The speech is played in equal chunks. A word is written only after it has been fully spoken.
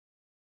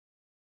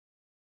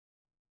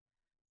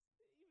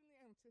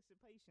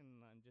anticipation,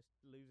 I'm just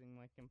losing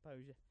my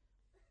composure.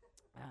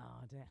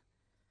 Oh, dear.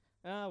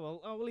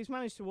 Well, he's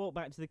managed to walk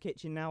back to the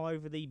kitchen now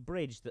over the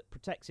bridge that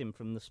protects him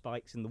from the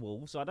spikes in the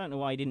wall, so I don't know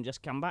why he didn't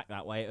just come back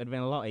that way. It would have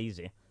been a lot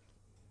easier.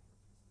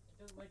 It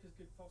doesn't make us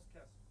good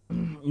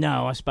podcast.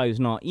 No, I suppose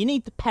not. You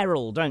need the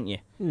peril, don't you?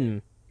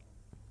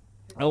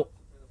 Oh.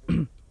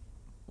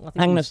 I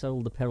think you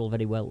sold the peril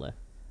very well there.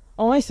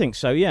 Oh, I think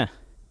so, yeah.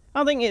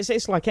 I think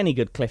it's like any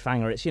good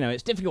cliffhanger. It's,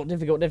 it's difficult,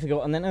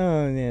 and then,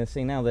 oh, yeah,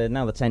 see, now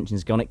the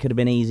tension's gone. It could have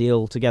been easy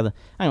altogether.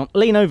 Hang on,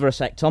 lean over a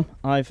sec, Tom.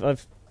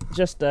 I've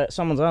just,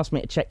 someone's asked me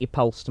to check your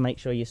pulse to make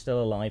sure you're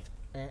still alive.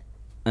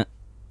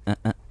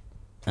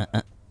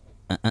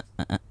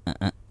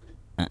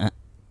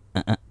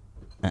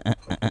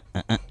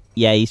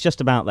 Yeah, he's just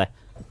about there.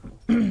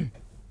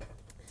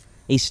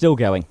 He's still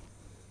going.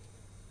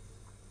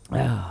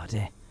 Oh,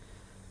 dear.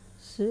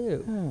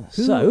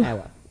 So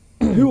Hour.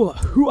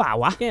 Who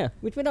hour? Yeah,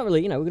 which we're not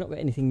really, we've not got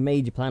anything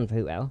major planned for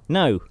Who Hour.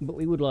 No. But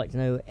we would like to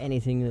know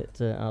anything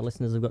that our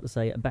listeners have got to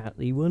say about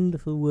the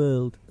wonderful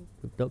world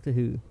of Doctor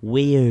Who.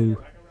 Weeeeee.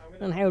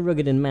 And how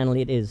rugged and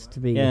manly it is to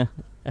be an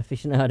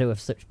aficionado of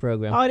such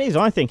programme. Oh, it is.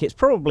 I think it's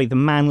probably the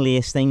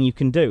manliest thing you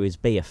can do is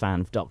be a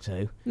fan of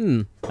Doctor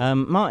Who.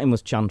 Martin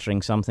was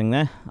chuntering something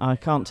there. I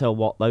can't tell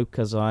what, though,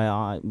 because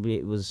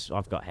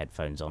I've got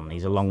headphones on.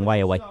 He's a long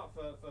way away.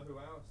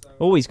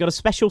 Oh, he's got a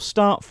special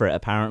start for it,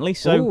 apparently.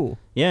 So,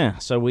 yeah,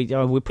 so we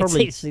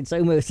probably... It's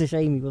almost a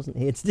shame he wasn't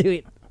here to do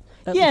it.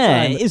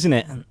 Yeah, isn't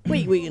it?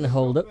 We can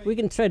hold up. We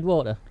can tread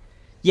water.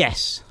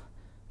 Yes.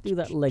 Do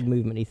that leg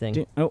movement-y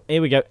thing. Oh,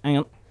 here we go. Hang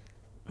on.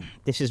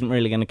 This isn't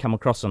really going to come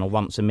across on a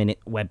once-a-minute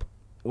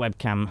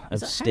webcam of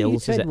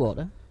stills, is it?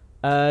 Water?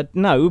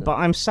 No, but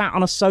I'm sat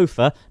on a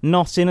sofa,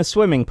 not in a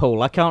swimming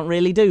pool. I can't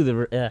really do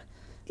the...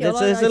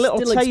 There's a little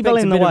table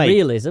in the way.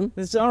 Realism.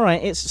 It's all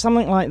right. It's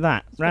something like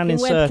that, round in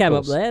circles. Webcam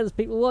up there. There's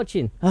people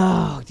watching.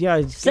 Oh,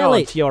 yeah, Sell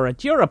it. You're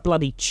a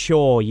bloody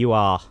chore. You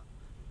are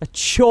a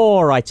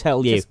chore. I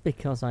tell you. Just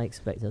because I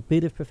expect a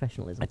bit of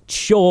professionalism. A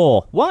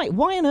chore. Why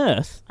on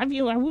earth have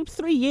you?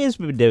 3 years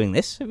we've been doing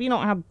this. Have you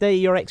not had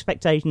your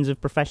expectations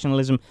of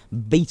professionalism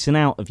beaten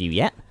out of you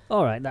yet?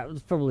 All right, that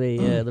was probably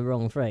the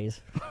wrong phrase.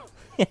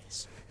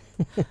 Yes,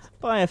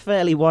 by a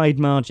fairly wide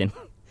margin.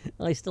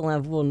 I still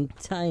have one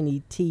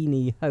tiny,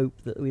 teeny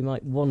hope that we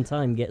might one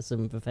time get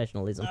some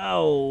professionalism.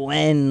 Oh,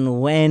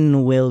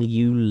 when will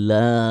you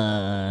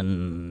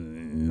learn?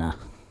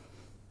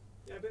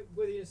 Yeah, but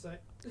with you a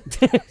sec.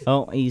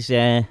 Oh, he's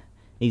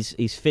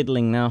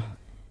fiddling now.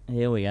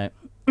 Here we go.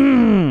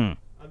 I'm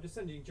just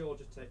sending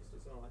George a text.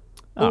 It's all right.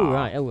 Oh,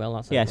 right. Oh, well,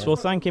 that's... Yes, well,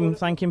 thank him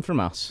from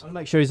us. I'll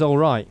make sure he's all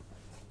right.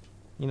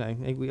 I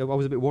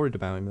was a bit worried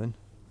about him then.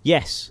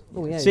 Yes.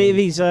 Oh, yeah, see if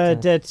he's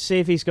dead. See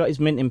if he's got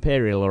his mint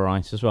imperial all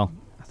right as well.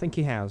 I think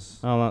he has.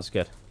 Oh, that's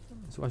good.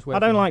 I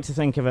don't like to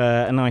think of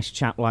a nice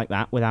chap like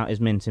that without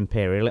his mint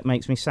imperial. It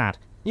makes me sad.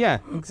 Yeah,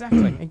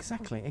 exactly.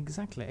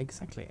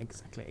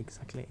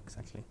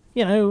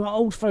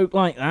 Old folk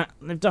like that,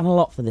 they've done a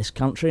lot for this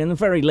country, and the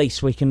very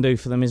least we can do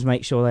for them is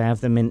make sure they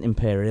have the mint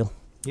imperial.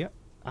 Yep.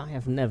 I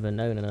have never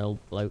known an old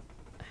bloke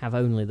have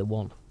only the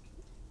one.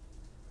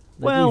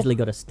 They've Well, usually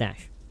got a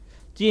stash.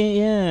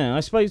 Yeah, I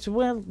suppose,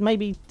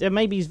 maybe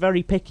he's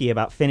very picky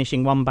about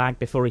finishing one bag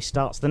before he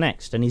starts the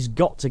next, and he's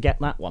got to get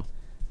that one.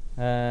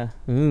 Okay,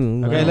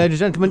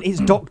 ladies and gentlemen, it's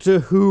Doctor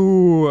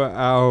Who.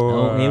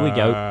 Oh, here we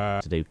go.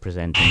 To do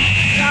presenting.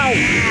 Ow!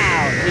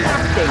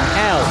 Fucking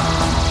hell!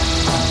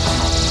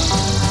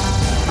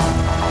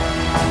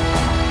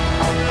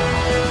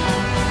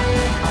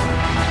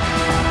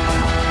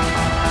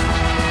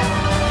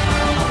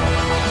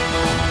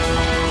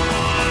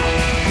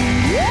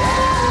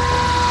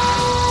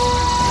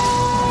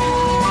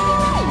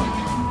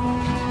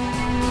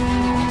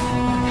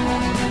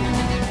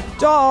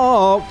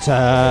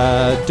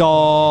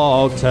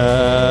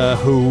 Doctor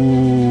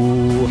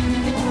Who.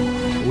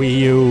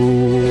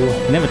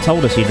 Weeeeee. Never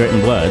told us he'd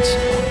written words.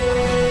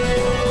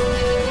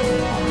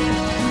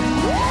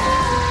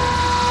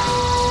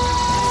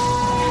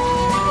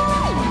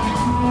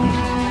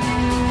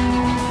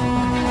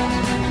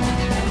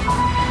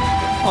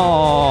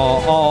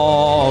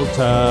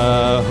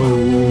 Doctor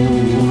Who.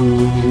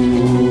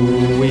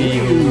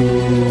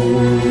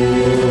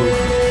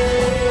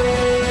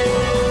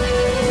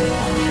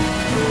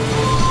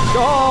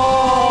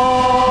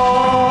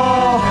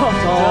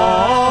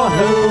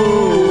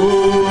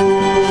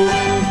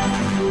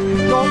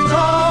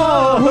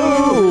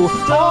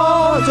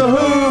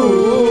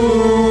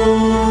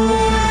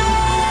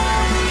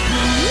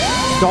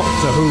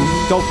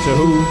 Doctor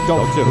Who,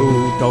 Doctor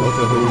Who,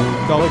 Doctor Who,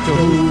 Doctor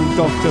Who,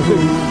 Doctor Who,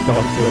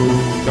 Doctor Who,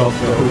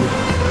 Doctor Who,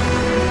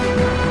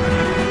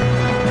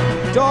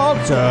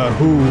 Doctor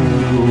Who.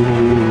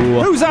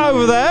 Who's that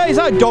over there? Is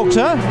that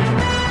Doctor?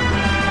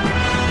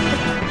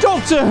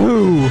 Doctor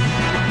Who.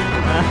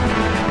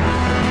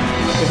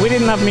 If we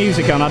didn't have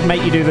music on, I'd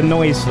make you do the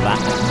noise for that.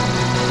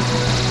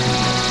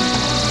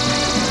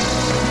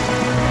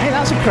 Hey,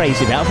 that's a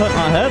crazy bit. I've not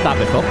heard that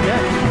before. Yeah.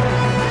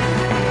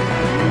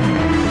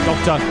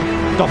 Doctor,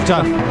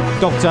 Doctor,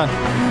 Doctor,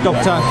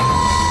 Doctor.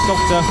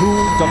 Doctor Who,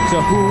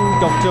 Doctor Who,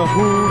 Doctor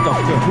Who,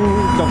 Doctor Who,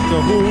 Doctor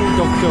Who,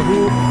 Doctor Who,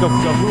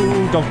 Doctor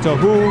Who, Doctor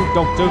Who,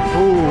 Doctor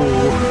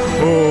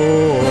Who.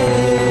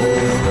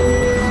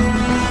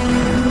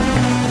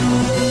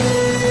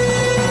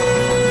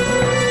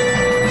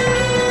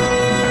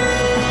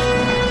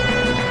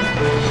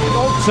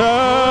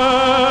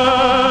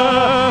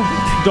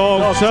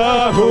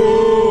 Doctor Who,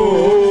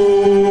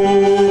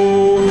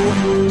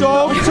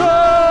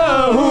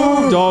 Doctor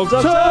Who, Doctor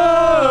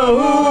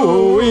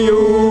Who,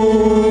 you.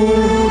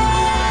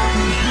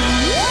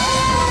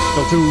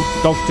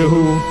 Doctor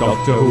Who,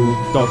 Doctor Who,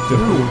 Doctor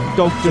Who,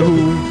 Doctor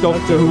Who,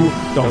 Doctor Who,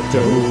 Doctor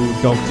Who,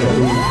 Doctor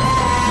Who,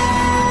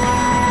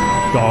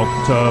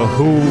 Doctor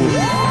Who,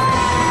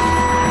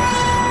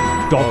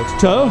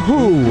 Doctor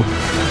Who.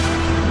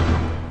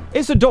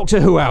 It's a Doctor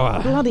Who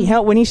hour. Bloody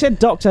hell, when you said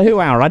Doctor Who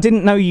hour, I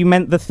didn't know you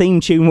meant the theme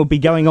tune would be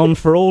going on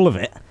for all of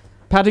it.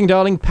 Padding,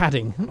 darling,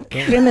 padding.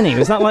 Criminy,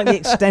 was that like the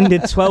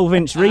extended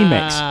 12-inch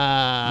remix?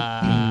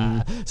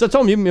 So,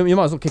 Tom, you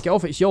might as well kick it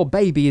off. It's your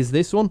baby, is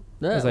this one?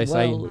 As they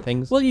say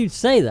things. Well, you'd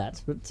say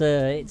that, but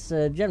it's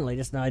generally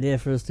just an idea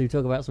for us to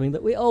talk about something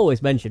that we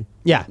always mention.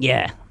 Yeah.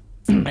 Yeah.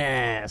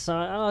 So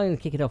I'm going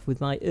to kick it off with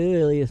my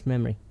earliest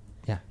memory.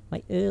 Yeah.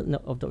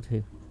 Of Doctor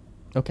Who.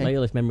 Okay. My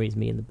earliest memory is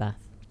me in the bath.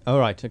 Oh,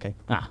 right, okay.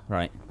 Ah,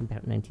 right.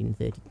 About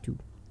 1932.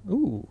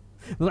 Ooh.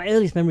 But my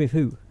earliest memory of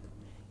Who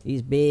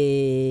is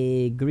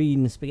big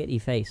green spaghetti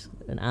face,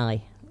 an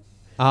eye.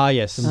 Ah,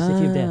 yes. From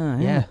City of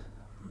Death. Yeah.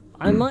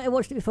 I might have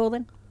watched it before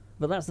then,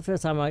 but that's the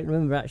first time I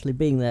remember actually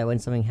being there when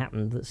something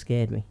happened that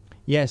scared me.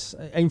 Yes.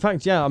 In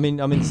fact, yeah, I mean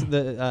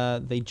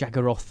the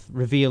Jaggeroth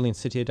reveal in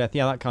City of Death,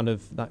 yeah,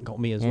 that got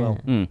me as well.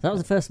 So that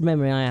was the first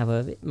memory I have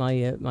of it.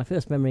 My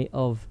first memory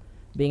of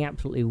being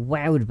absolutely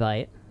wowed by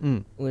it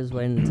was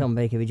when Tom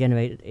Baker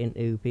regenerated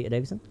into Peter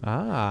Davison.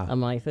 Ah. And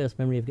my first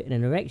memory of getting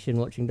an erection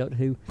watching Doctor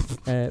Who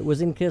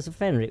was in Curse of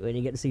Fenric, when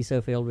you get to see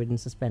Sophie Aldred in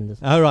suspenders.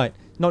 Oh, right.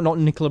 Not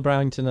Nicola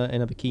Bryant in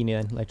a bikini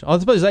then later. I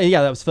suppose,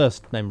 yeah, that was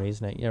first memory,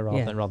 isn't it? Yeah,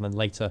 rather than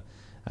later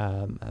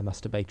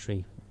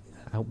masturbatory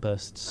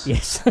outbursts.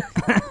 Yes.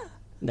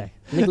 No.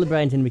 Nicola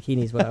Bryant in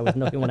bikini is what I was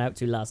knocking one out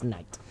to last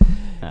night.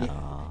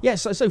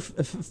 Yes, so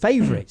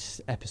favourite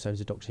episodes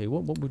of Doctor Who,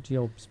 what would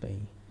yours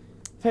be?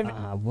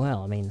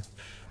 Well, I mean, I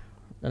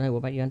don't know. What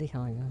about you, Andy?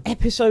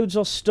 Episodes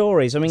or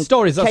stories? I mean,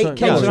 stories. That's Kate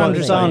what I was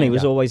Androzani saying,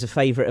 was always a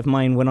favourite of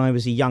mine when I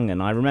was a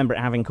young'un. I remember it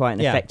having quite an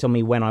effect on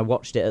me when I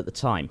watched it at the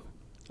time.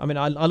 I mean,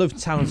 I love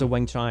Towns of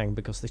Weng Chiang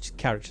because the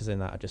characters in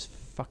that are just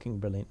fucking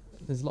brilliant.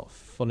 There's a lot of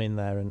fun in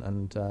there,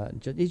 and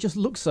it just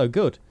looks so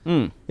good.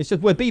 It's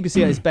just where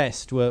BBC at its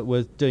best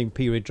were doing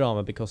period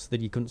drama because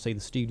then you couldn't see the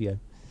studio.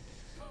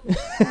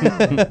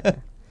 I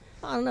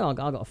don't know. I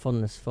got a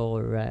fondness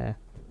for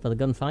the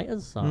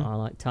gunfighters. I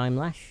like Time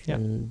Lash,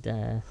 and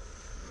I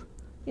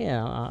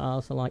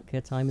also like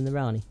Time in the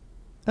Rani.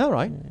 All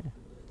right.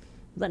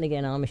 Then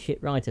again, I'm a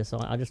shit writer, so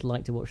I just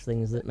like to watch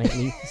things that make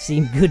me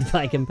seem good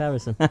by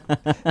comparison.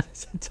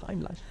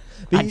 Time Lash.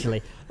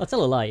 Actually, I'll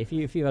tell a lie. If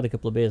you've had a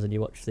couple of beers and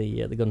you watch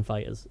the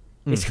gunfighters,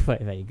 it's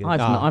quite very good.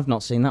 I've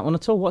not seen that one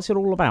at all. What's it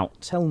all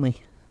about? Tell me.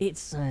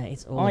 It's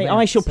all.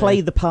 I shall play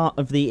the part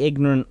of the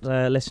ignorant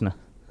listener.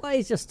 Well,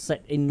 it's just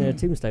set in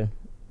Tombstone,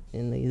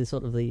 in the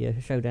sort of the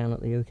showdown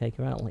at the OK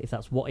Corral, if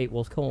that's what it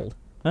was called.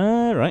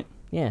 Right.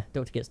 Yeah,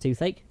 Doctor gets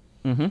toothache.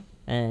 Goes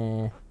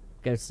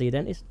to see a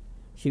dentist.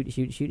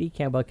 Shooty,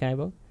 cowboy.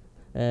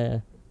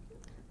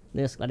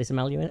 Nurse Gladys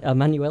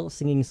Emmanuel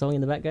singing song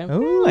in the background.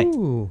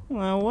 Oh,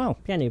 well.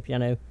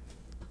 Piano.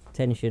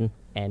 Tension.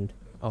 End.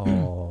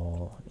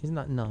 Oh, isn't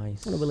that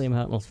nice? One of William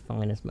Hartnell's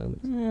finest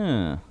moments.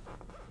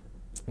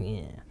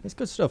 Yeah. It's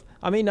good stuff.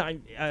 I mean, I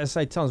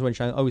say Towns of Weng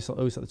Chiang always at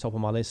the top of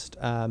my list.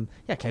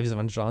 Caves of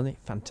Androzani,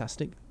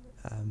 fantastic.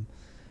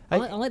 I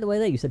like the way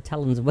there you said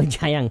Talons of Weng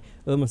Chiang,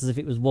 almost as if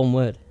it was one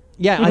word.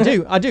 Yeah, I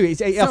do. I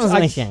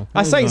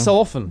say it so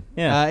often.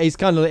 Yeah. It's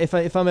kind of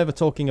if I'm ever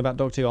talking about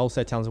Doctor Who, I'll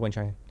say Towns of Weng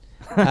Chiang.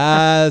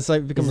 So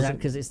it becomes is that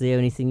because it's the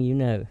only thing you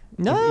know?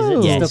 No,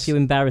 is it stop you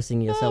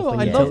embarrassing yourself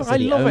when you talk to I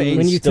love it.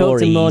 when you talk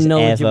to more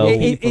knowledgeable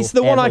people? It's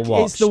the one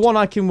it's the one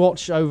I can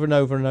watch over and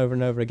over and over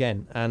and over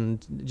again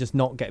and just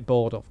not get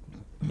bored of.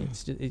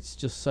 It's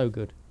just so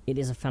good. It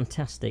is a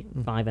fantastic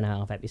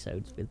 5.5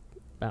 episodes with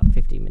about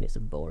 15 minutes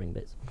of boring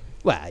bits.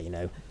 Well,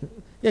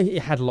 it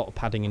had a lot of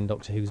padding in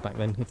Doctor Who's back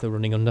then if they're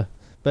running under,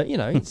 but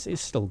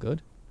it's still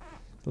good.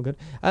 Still good.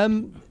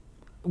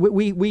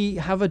 We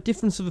have a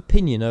difference of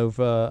opinion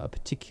over a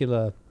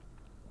particular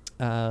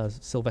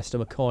Sylvester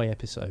McCoy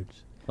episode.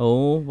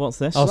 Oh, what's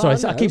this? Oh, sorry,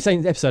 I keep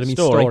saying episode, I mean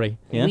story.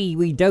 Yeah?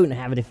 We don't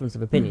have a difference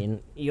of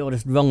opinion. You're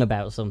just wrong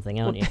about something,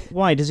 aren't you?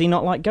 Why, does he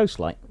not like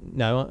Ghostlight?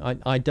 No,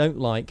 I don't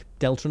like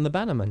Delta and the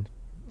Bannerman.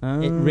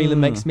 It really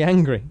makes me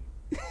angry.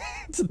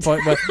 To the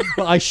point where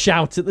I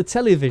shout at the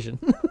television.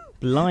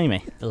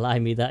 Blimey.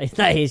 Blimey,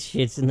 that is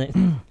shit, isn't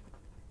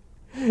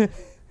it?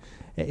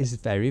 It is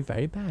very,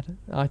 very bad.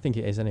 I think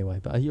it is anyway.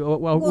 But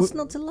what's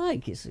not to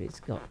like? It's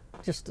got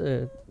just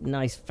a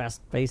nice,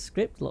 fast-paced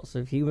script, lots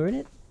of humour in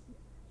it.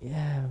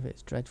 Yeah,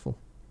 it's dreadful.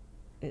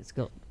 It's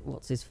got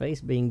what's his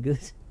face being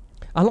good.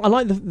 I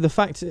like the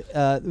fact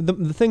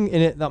the thing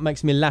in it that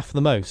makes me laugh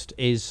the most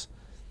is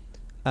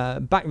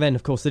back then,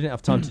 of course, they didn't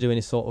have time to do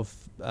any sort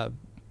of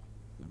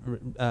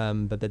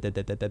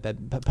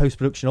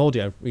post-production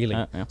audio, really.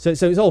 Yeah. So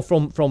it's all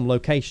from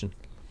location,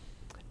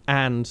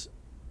 and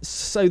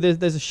so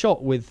there's a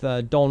shot with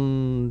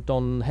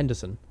Don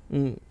Henderson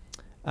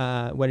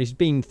where he's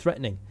being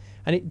threatening,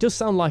 and it does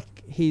sound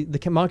like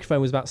the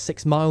microphone was about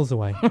 6 miles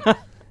away.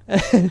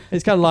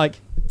 It's kind of like,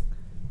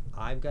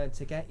 "I'm going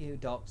to get you,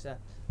 Doctor,"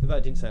 but I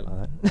didn't say it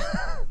like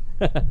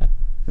that.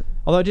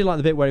 Although I did like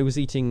the bit where he was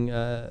eating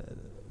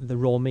the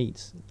raw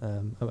meat,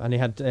 and he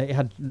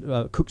had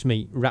cooked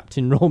meat wrapped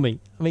in raw meat.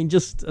 I mean,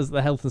 just as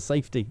the health and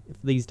safety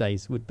these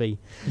days would be.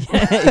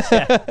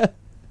 Yeah.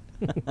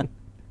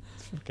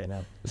 Okay,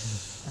 now.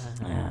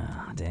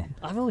 Dear.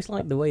 I've always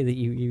liked the way that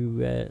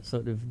you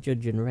sort of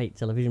judge and rate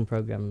television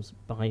programs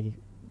by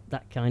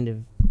that kind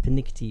of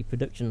pernickety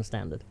production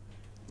standard.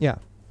 Yeah.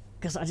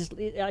 Because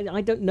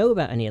I don't know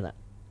about any of that.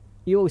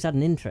 You always had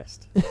an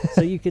interest,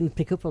 so you can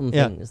pick up on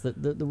things that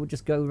would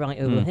just go right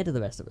over the head of the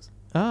rest of us.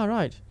 Ah,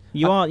 right.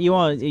 You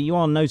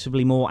are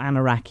notably more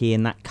Anaraki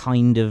in that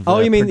kind of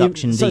you mean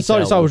production detail.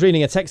 Sorry, I was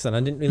reading a text then.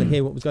 I didn't really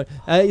hear what was going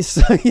on.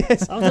 So,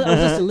 yes. I was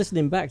just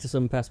listening back to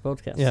some past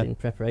podcasts in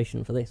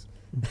preparation for this.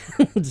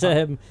 And,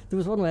 there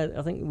was one where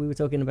I think we were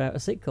talking about a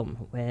sitcom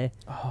where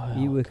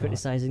you were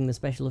criticising the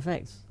special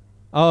effects.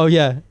 Oh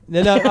yeah, no.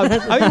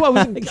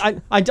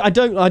 I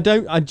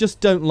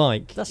just don't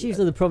like. That's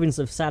usually the province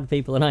of sad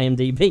people on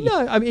IMDb.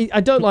 No, I mean I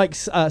don't like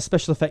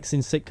special effects in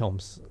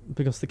sitcoms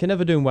because they can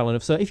never do them well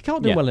enough. So if you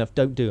can't do them well enough,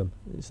 don't do them.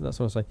 So that's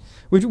what I say.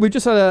 We've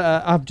just had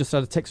I've just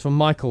had a text from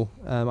Michael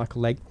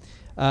Legge,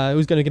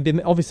 who's going to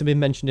be obviously been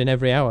mentioned in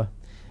every hour.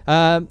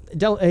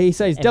 He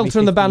says Every Delta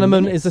and the 15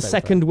 Bannerman minutes is the so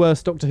second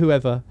worst Doctor Who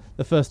ever.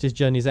 The first is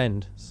Journey's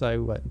End.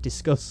 So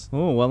discuss.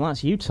 Oh well,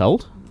 that's you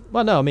told.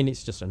 Well, no, I mean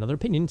it's just another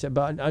opinion.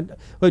 But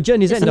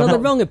Journey's It's End. another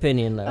wrong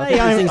opinion, though. Hey,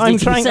 I'm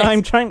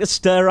trying to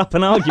stir up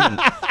an argument.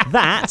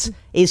 That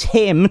is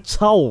him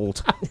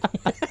told.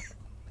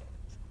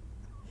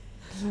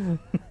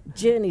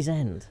 Journey's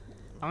End.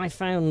 I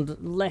found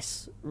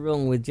less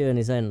wrong with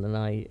Journey's End than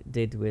I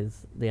did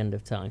with The End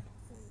of Time.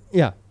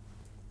 Yeah.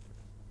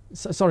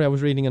 Sorry, I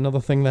was reading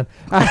another thing then.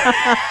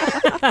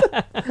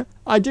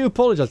 I do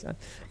apologise.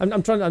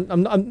 I'm trying.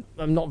 I'm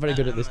not very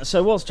good at this.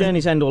 So what's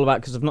Journey's End all about?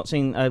 Because I've not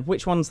seen.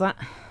 Which one's that?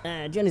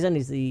 Journey's End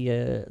is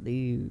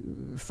the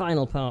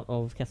final part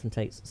of Catherine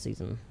Tate's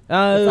season.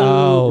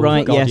 Oh,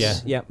 right. God,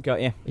 yes. yeah. Yep.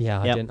 Got you.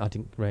 Yeah, Yep. I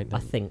didn't rate that. I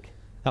think.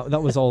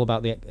 That was all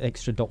about the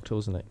extra Doctor,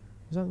 wasn't it?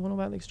 Was that the one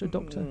about the extra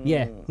Doctor?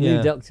 Yeah.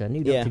 Yeah.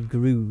 New Doctor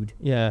Grood.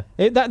 Yeah.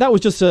 That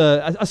was just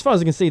as far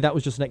as I can see, that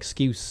was just an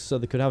excuse so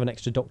they could have an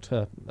extra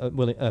Doctor.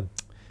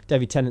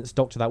 David Tennant's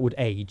Doctor that would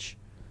age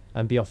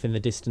and be off in the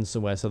distance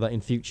somewhere, so that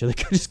in future they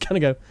could just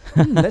kind of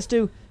go, let's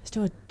do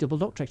a double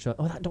Doctor extra.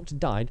 Oh, that Doctor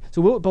died, so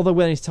we won't bother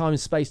with any time and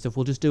space stuff.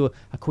 We'll just do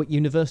a quick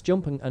universe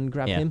jump and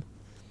grab him.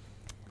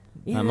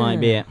 Yeah. That might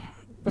be it.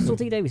 Russell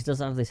T Davies does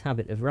have this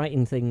habit of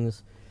writing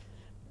things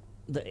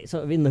that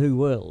sort of in the Who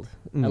world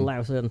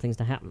allow certain things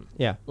to happen.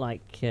 Yeah.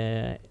 Like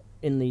in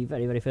the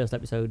very, very first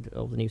episode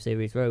of the new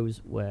series Rose,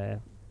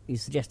 where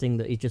he's suggesting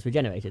that he's just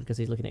regenerated because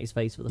he's looking at his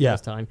face for the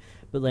first time.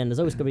 But then there's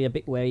always going to be a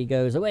bit where he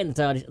goes away in the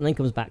TARDIS and then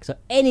comes back. So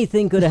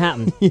anything could have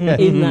happened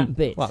in that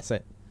bit. Well, that's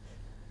it.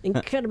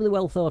 Incredibly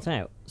well thought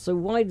out. So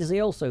why does he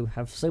also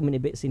have so many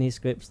bits in his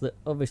scripts that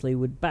obviously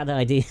were bad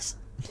ideas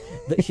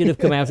that should have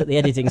come out at the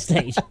editing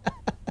stage?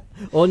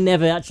 Or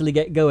never actually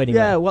go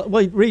anywhere. Yeah,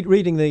 well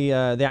reading the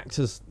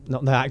actor's,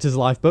 not the actor's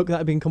life book, that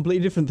would be a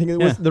completely different thing. It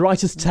was the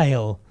writer's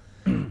tale.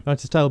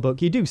 Writer's tale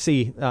book. You do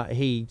see that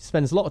he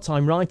spends a lot of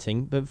time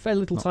writing, but very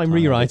little time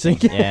rewriting.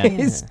 Yeah.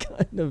 It's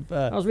kind of...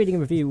 I was reading a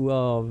review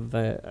of...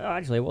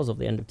 actually, it was of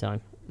The End of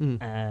Time.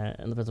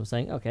 And the person was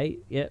saying, okay,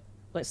 yeah,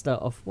 let's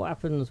start off. What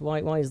happens?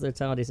 Why is there a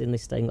TARDIS in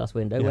this stained glass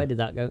window? Yeah. Where did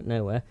that go?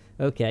 Nowhere.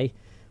 Okay.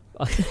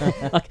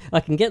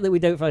 I can get that we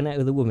don't find out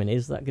who the woman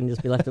is. That can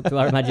just be left up to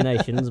our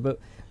imaginations. But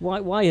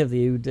why have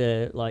you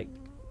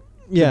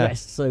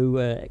progressed so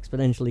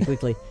exponentially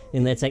quickly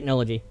in their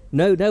technology?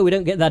 No, we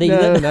don't get that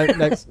either.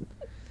 No.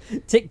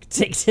 Tick,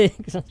 tick, tick.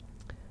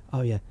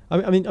 Oh yeah.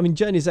 I mean,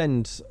 Journey's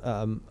End.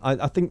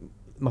 I think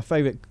my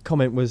favourite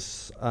comment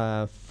was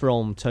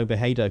from Toby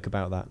Haydock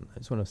about that.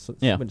 It's when I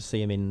went to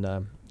see him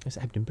in it's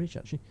at Hebden Bridge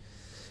actually,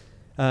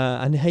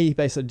 and he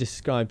basically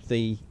described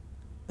the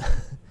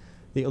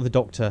the other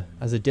Doctor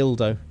as a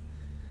dildo.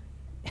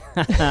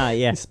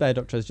 Yeah. The spare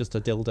Doctor is just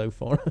a dildo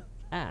for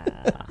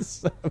her.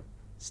 So,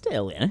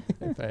 still, yeah.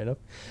 fair enough.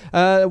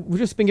 We've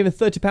just been given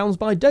 £30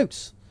 by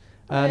Dotes.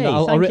 And Hey,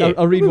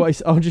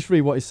 I'll just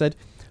read what he said.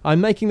 I'm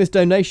making this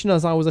donation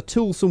as I was a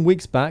tool some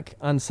weeks back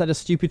and said a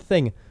stupid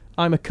thing.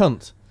 I'm a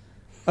cunt.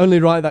 Only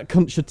right that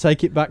cunt should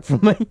take it back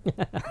from me.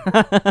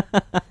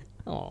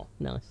 Oh,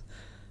 nice.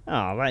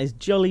 Oh, that is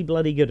jolly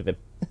bloody good of him.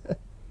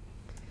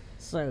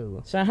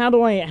 So how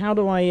do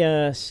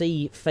I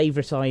see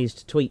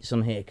favouritised tweets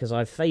on here? Because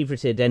I've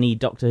favourited any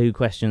Doctor Who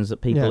questions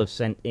that people have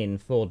sent in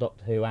for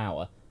Doctor Who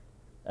Hour.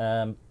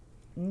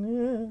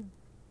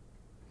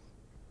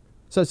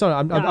 So sorry,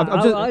 I'm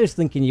I was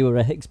thinking you were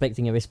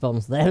expecting a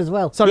response there as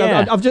well. Sorry,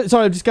 Yeah. I've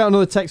just got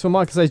another text from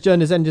Michael says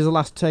Journey's End is the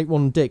last take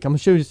one dick. I'm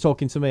sure he's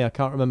talking to me. I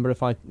can't remember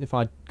if I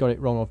got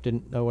it wrong or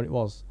didn't know what it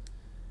was.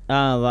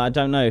 I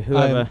don't know.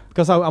 Whoever.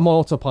 Because I'm on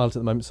autopilot at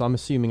the moment, so I'm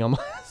assuming I might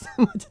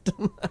have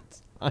done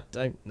that. I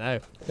don't know.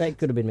 That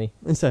could have been me.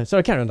 And so,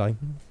 sorry, carry on, darling.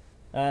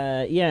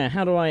 Yeah.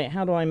 How do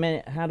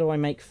I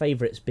make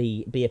favourites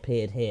be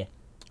appeared here?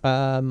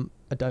 I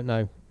don't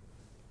know.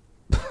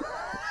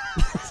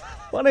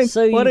 Why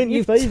don't you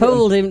you've favourite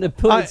told him to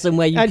put it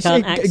somewhere you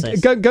can't access.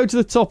 Go to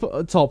the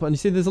top, and you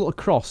see there's a little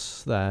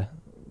cross there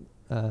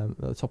at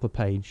the top of the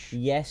page.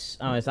 Yes.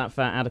 Oh, is that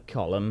for add a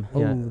column? Oh,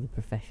 Yeah. the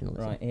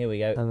professionalism. Right. Here we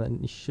go. And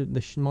then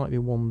there might be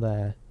one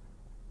there.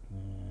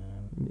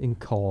 In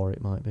core,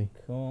 it might be.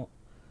 Cool.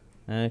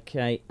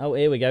 Okay. Oh,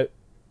 here we go.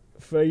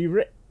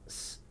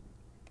 Favourites.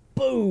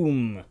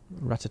 Boom.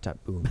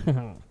 Rat-a-tat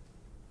boom.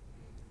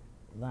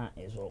 That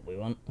is what we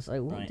want.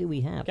 So what Right. do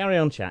we have? Carry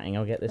on chatting.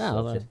 I'll get this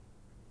sorted.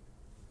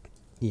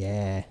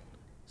 Yeah.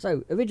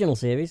 So original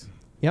series.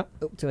 Yep.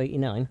 Up to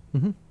 89.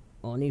 Mm-hmm.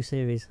 Or new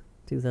series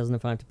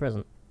 2005 to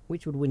present.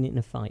 Which would win it in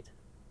a fight?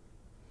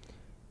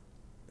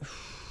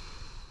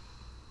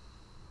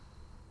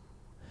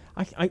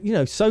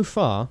 So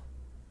far,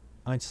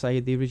 I'd say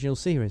the original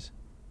series.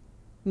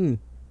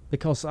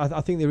 Because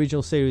I think the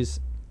original series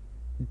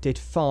did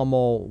far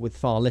more with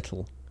far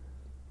little,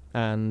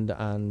 and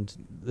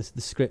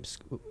the scripts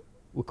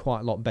were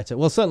quite a lot better.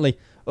 Well, certainly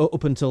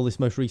up until this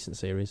most recent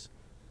series.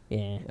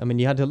 Yeah. I mean,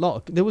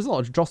 there was a lot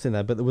of dross in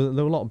there, but there were a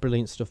lot of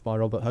brilliant stuff by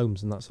Robert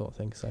Holmes and that sort of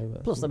thing.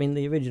 So Plus, I mean,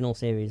 the original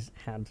series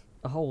had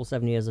a whole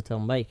 7 years of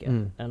Tom Baker,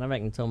 and I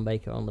reckon Tom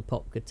Baker on the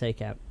pop could take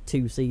out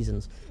 2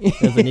 seasons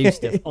of the new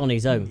stuff on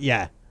his own.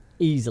 Yeah.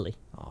 Easily.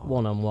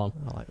 One-on-one.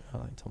 I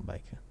like Tom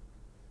Baker.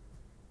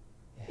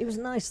 It was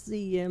nice,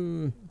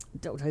 the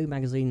Doctor Who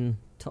magazine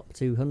Top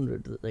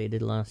 200 that they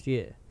did last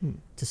year,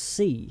 to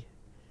see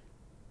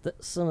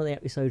that some of the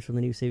episodes from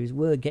the new series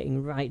were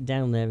getting right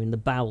down there in the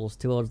bowels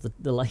towards the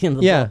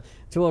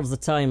towards the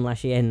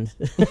time-lashy end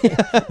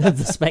of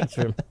the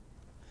spectrum.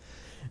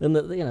 And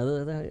that,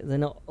 they're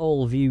not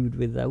all viewed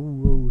with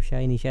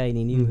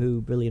shiny, new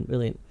Who,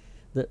 brilliant.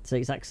 That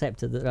it's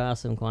accepted that there are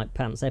some quite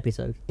pants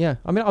episodes. Yeah,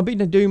 I mean, I've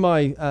been doing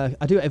my.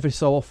 I do it every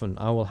so often.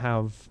 I will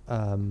have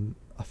a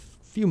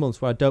few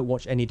months where I don't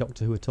watch any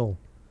Doctor Who at all,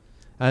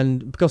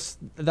 and because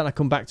then I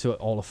come back to it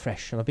all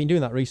afresh. And I've been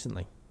doing that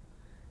recently,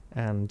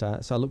 and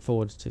so I look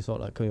forward to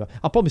sort of coming back.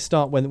 I'll probably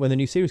start when the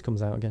new series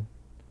comes out again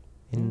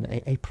in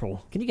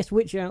April. Can you guess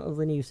which out of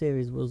the new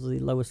series was the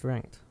lowest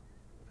ranked?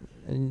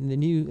 And the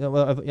new,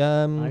 I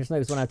just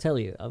noticed when I tell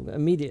you,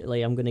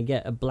 immediately I'm going to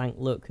get a blank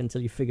look until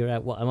you figure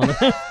out what I'm on.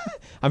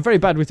 I'm very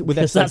bad with Because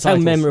episode that's how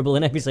titles. memorable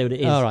an episode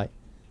it is. All right.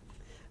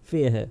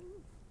 Fear Her.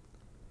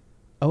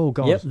 Oh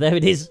God. Yep, there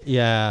it is.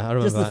 Yeah, I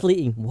remember Just the that.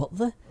 fleeting. What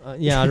the?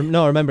 Yeah, I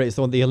remember it's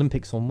the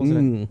Olympics one,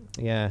 wasn't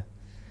it? Yeah.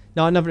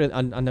 No, I never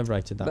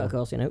rated that But one. of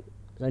course,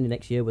 only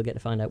next year we'll get to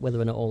find out whether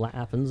or not all that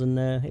happens, and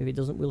if it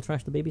doesn't, we'll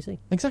trash the BBC.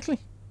 Exactly.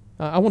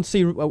 I want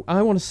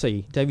to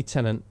see David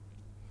Tennant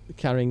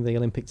carrying the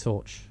Olympic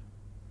torch,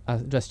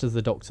 dressed as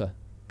the Doctor,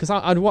 because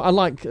I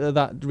like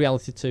that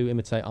reality to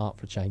imitate art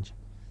for a change.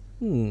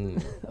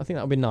 I think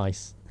that would be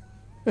nice.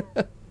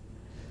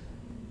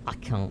 I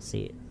can't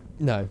see it.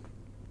 No,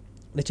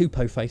 they're too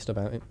po-faced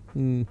about it.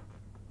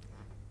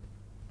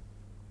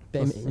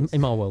 But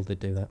in my world, they'd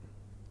do that.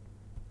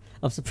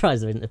 I'm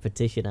surprised there isn't a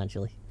petition.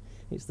 Actually,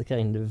 it's the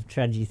kind of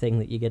tragedy thing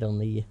that you get on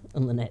the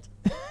net.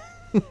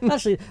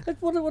 Actually,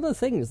 one of the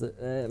things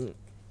that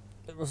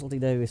Russell T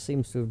Davies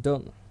seems to have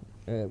done,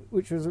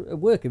 which was a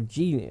work of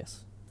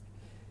genius,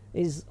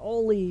 is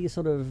all the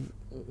sort of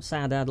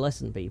sad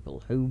adolescent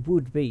people who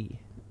would be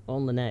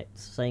on the net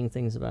saying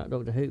things about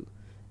Doctor Who,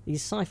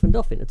 he's siphoned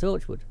off into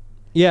Torchwood.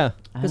 Yeah.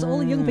 Because all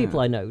the young people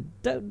I know,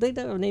 they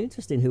don't have any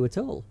interest in Who at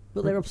all,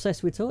 but they're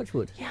obsessed with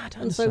Torchwood. Yeah, I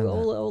don't And so understand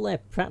all their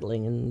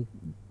prattling and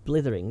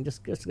blithering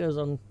just goes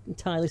on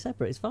entirely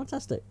separate. It's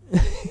fantastic.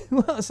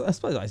 Well, I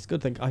suppose that's a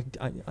good thing. I,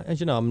 as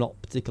you know, I'm not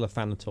a particular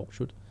fan of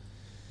Torchwood,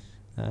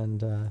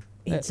 and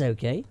It's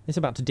okay. it's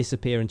about to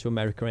disappear into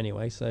America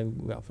anyway, so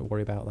we don't have to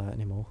worry about that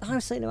anymore. I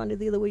was saying to Andy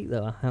the other week,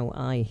 though, how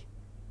I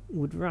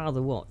would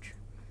rather watch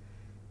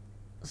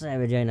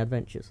Sarah Jane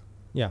Adventures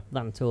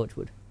than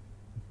Torchwood,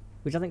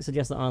 which I think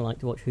suggests that I like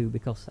to watch Who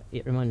because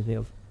it reminds me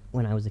of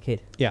when I was a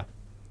kid. Yeah.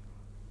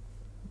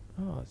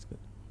 Oh, that's good.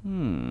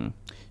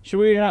 Should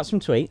we read out some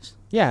tweets?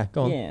 Yeah,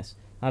 go on. Yes.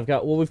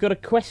 We've got a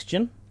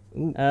question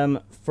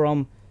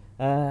from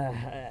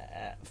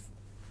there's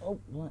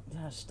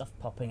stuff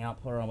popping up.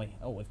 Where are we?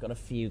 Oh, we've got a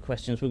few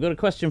questions. We've got a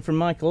question from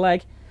Michael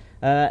Legge.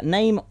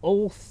 Name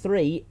all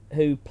 3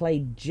 who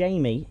played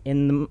Jamie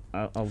in the...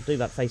 I'll do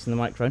that facing the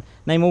microphone.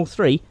 Name all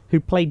 3 who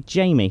played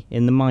Jamie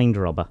in The Mind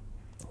Robber.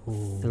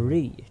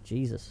 3.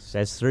 Jesus.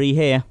 Says 3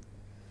 here.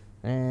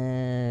 It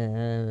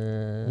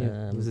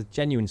was a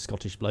genuine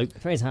Scottish bloke.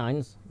 Fraser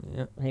Hines.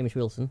 Yeah. Hamish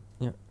Wilson.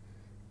 Yeah.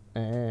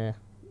 There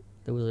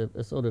was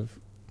a sort of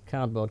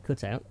cardboard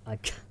cutout.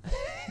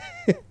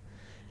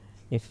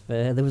 If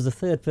there was a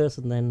third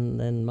person,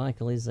 then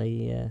Michael is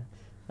a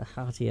a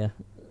heartier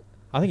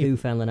I think Who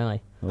fan than I.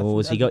 Oh,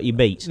 has he got you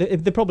beat?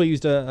 they probably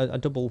used a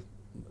double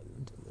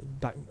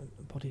back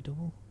body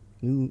double.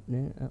 Ooh,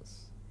 no,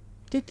 that's.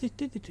 Did they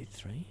do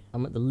 3?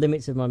 I'm at the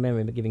limits of my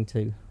memory, but giving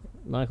 2.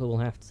 Michael will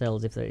have to tell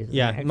us if there is.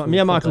 Yeah,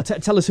 Michael,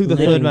 tell us who the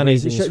living, third man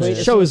is. breathing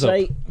space. Show us up.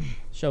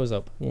 Show us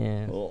up.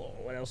 Yeah. Oh,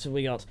 what else have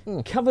we got?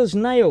 Covers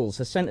Nails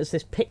has sent us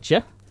this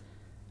picture.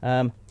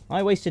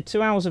 I wasted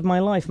 2 hours of my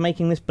life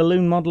making this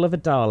balloon model of a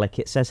Dalek.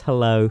 It says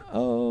hello.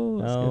 Oh,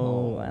 that's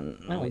Oh, and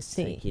Oh, it's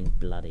see. taking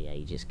bloody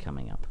ages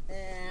coming up.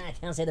 I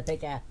can't see the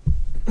picture.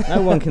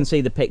 No one can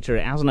see the picture.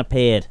 It hasn't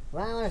appeared.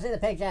 Well, I want to see the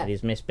picture. It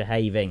is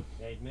misbehaving.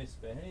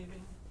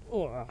 misbehaving.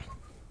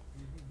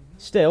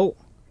 Still,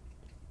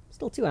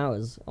 2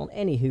 hours on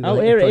any Who Oh,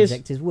 here it is.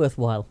 project is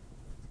worthwhile.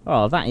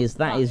 oh, that is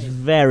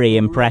very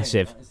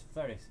impressive.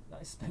 That is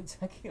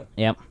spectacular.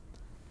 Yep.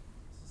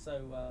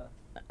 So,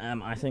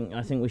 I think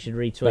we should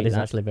retweet That is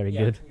that. actually very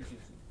good.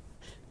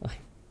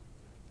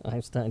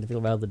 I'm starting to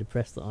feel rather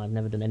depressed that I've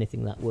never done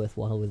anything that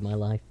worthwhile with my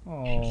life.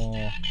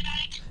 Oh.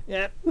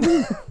 Yep.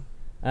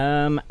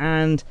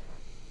 And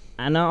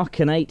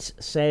Anarcanate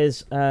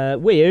says,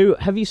 Weeeeee,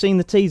 have you seen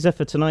the teaser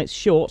for tonight's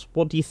short?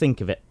 What do you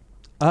think of it?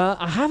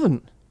 I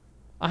haven't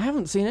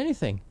seen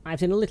anything. I've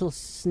seen a little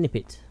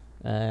snippet,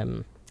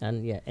 and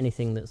yeah,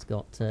 anything that's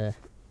got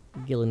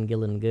Gillen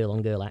girl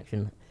on girl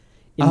action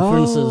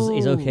inferences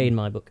is okay in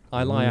my book.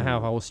 I lie how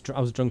I was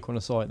drunk when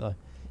I saw it though.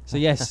 So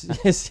yes,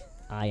 yes.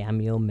 I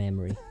am your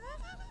memory.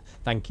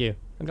 Thank you.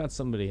 I'm glad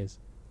somebody is.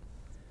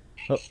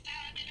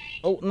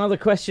 Oh, another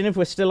question if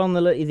we're still on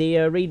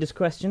the readers'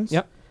 questions.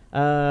 Yep.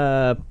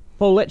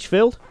 Paul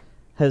Litchfield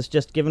has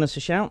just given us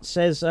a shout.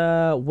 Says,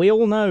 we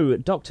all know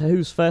Doctor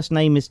Who's first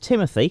name is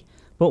Timothy,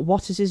 but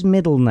what is his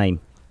middle name?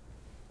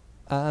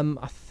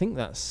 I think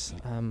that's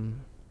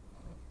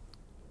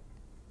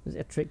Is it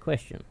a trick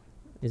question?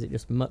 Is it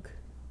just Muck?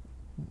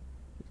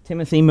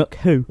 Timothy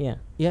McWho? Yeah.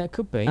 yeah, it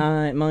could be.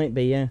 It might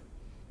be, yeah.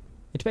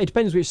 It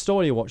depends which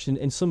story you watch.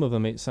 In some of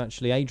them, it's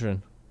actually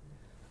Adrian.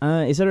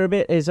 Is there a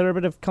bit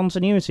of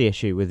continuity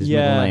issue with his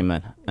Yeah. middle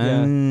name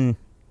then?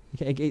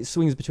 It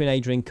swings between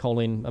Adrian,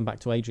 Colin, and back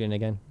to Adrian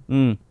again.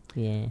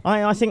 Yeah.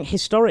 I think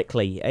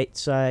historically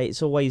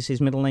it's always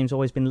his middle name's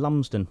always been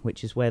Lumsden,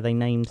 which is where they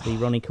named the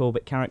Ronnie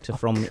Corbett character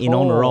from in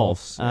honour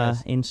of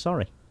yes. in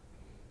Sorry.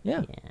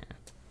 Yeah.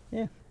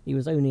 Yeah. He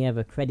was only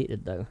ever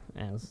credited, though,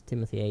 as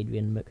Timothy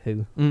Adrian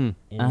McWho Mm.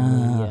 in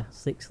the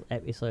 6th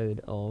episode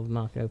of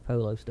Marco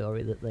Polo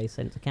story that they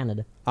sent to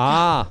Canada.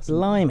 Ah,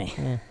 Blimey.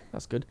 Yeah.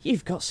 that's good.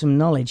 You've got some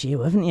knowledge, you,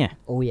 haven't you?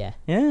 Oh, yeah.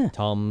 Yeah.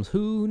 Tom's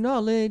Who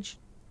knowledge.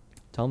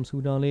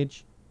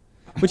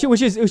 Which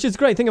is a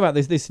great thing about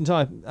this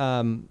entire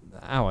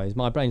hour is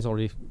my brain's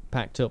already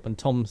packed up and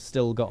Tom's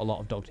still got a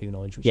lot of Doctor Who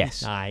knowledge. Which Yes.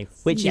 is nice.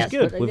 Which Yes, is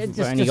good. but We've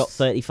just- only got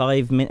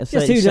 35 minutes.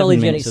 Just Who 37 knowledge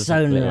in minutes its of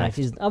own it life.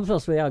 left. Of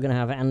course, we are going to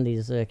have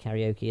Andy's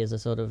karaoke as a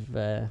sort of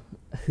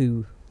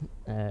Who.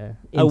 Are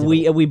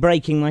interval. we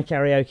breaking my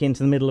karaoke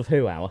into the middle of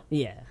Who hour?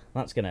 Yeah.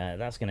 That's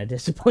gonna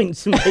disappoint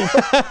some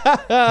people.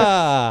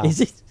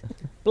 Is it?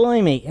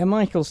 Blimey,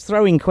 Michael's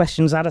throwing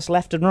questions at us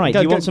left and right. Go-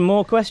 Do you go- want some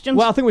more questions?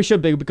 Well, I think we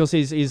should be because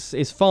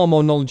he's far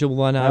more knowledgeable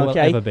than I will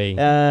ever be.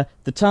 The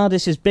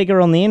TARDIS is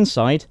bigger on the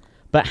inside,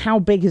 but how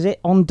big is it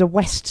on the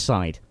west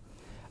side?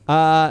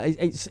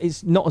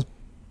 It's not as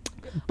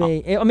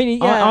big. I mean,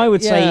 yeah, I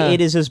would yeah. say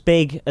it is as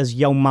big as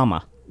Yo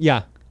Mama,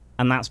 Yeah.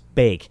 and that's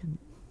big.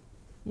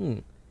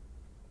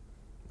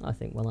 I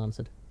think well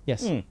answered.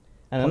 Yes. And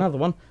another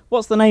one.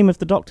 What's the name of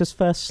the Doctor's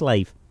first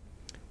slave?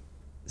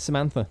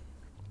 Samantha.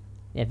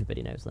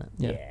 Everybody knows that.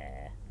 Yeah.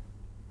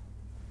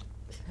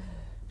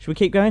 Should we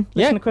keep going?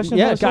 Yeah, Listen to questions.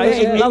 yeah, Let's- guys,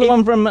 another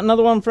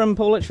one from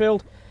Paul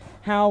Litchfield.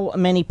 How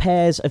many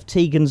pairs of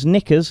Tegan's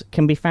knickers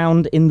can be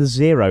found in the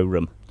zero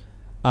room?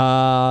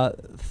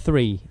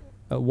 3.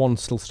 One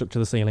still stuck to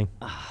the ceiling.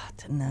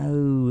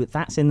 No,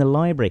 that's in the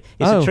library.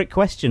 It's a trick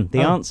question. The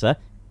answer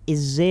is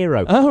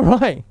 0. Oh,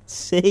 right.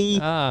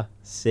 See?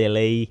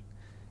 Silly.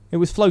 It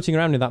was floating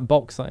around in that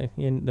box that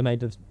they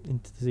made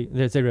into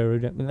the zero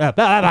room. They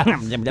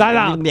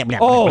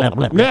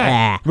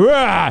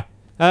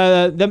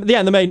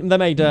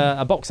made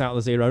a box out of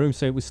the zero room,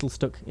 so it was still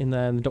stuck in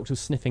there, and the Doctor was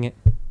sniffing it.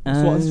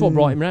 That's what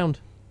brought him round.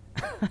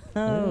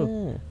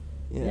 Oh.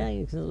 Yeah,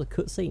 because it was a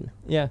cut scene.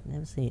 Yeah.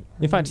 Never see it.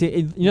 In fact,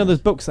 there's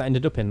books that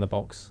ended up in the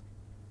box.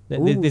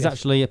 There's yes.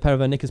 actually a pair of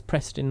her knickers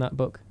pressed in that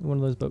book, in one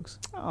of those books.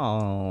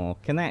 Oh,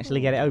 can they actually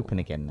get it open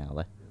again now,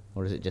 though?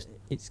 Or is it just...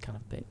 It's kind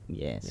of big.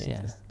 Yes,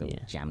 Yeah. it's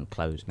just jammed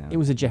closed now. It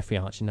was a Jeffrey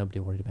Archer, nobody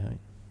worried about it.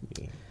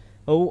 Yeah.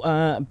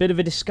 A bit of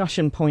a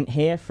discussion point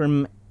here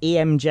from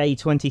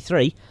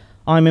EMJ23.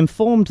 I'm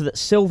informed that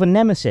Silver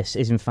Nemesis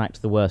is in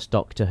fact the worst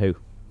Doctor Who.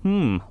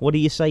 What do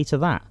you say to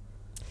that?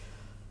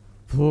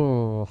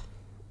 There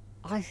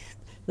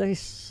is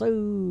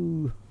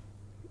so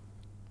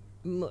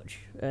much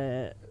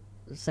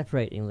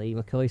separating the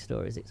McCoy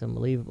stories. It's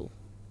unbelievable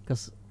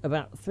because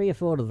about 3 or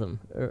 4 of them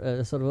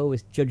are sort of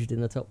always judged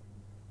in the top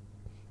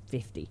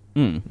 50,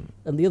 and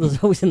the others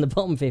are always in the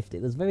bottom 50.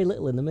 There's very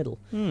little in the middle.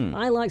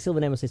 I like Silver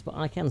Nemesis, but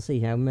I can see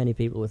how many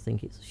people would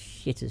think it's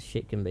shit as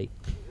shit can be.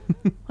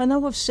 I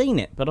know I've seen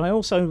it, but I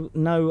also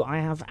know I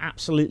have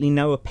absolutely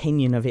no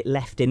opinion of it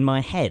left in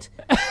my head.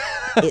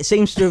 It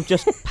seems to have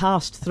just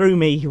passed through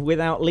me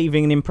without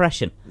leaving an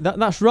impression.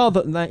 That's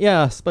rather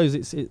yeah. I suppose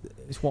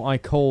it's what I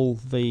call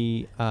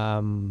the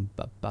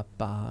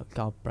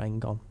God, brain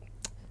gone.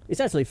 It's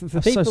actually for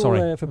I'm people so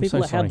sorry. For I'm people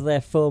so that sorry. had their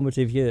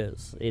formative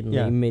years in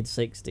Yeah. the mid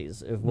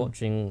 '60s of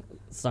watching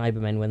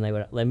Cybermen when they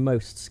were at their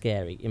most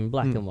scary in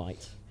black and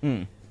white.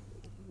 Mm.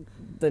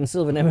 Then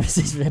Silver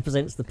Nemesis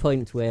represents the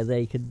point where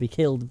they could be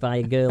killed by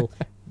a girl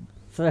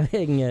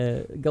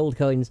throwing gold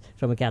coins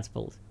from a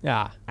catapult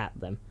Yeah. at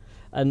them,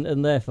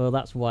 and therefore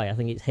that's why I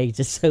think it's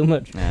hated so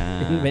much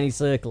in many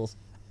circles.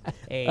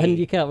 And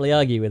you can't really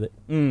argue with it.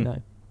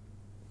 Mm.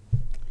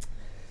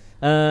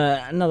 No.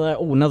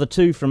 Another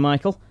 2 from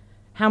Michael.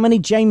 How many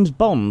James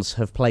Bonds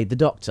have played the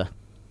Doctor?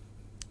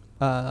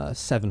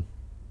 7.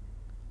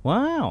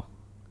 Wow,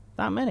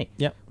 that many.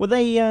 Yep. Were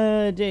they?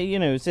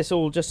 Is this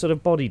all just sort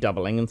of body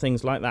doubling and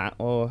things like that,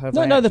 or have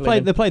No, they? no, they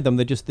actually played them.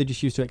 They just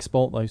used to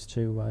export those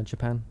to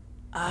Japan.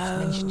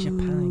 mentioned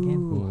Japan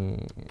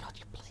again. God,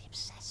 you're bloody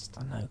obsessed.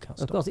 I know, can't Of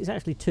stop. course, it's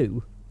actually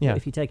 2. Yeah. But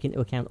if you take into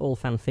account all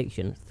fan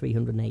fiction,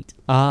 308.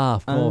 Ah,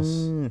 of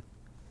course.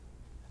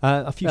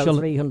 A few Well,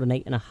 Sherlock,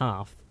 308 and a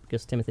half,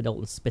 because Timothy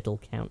Dalton's spittle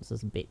counts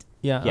as a bit.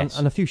 yeah, Yes.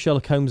 and a few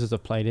Sherlock Holmeses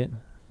have played it.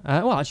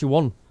 Well, actually,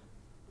 one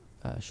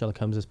Sherlock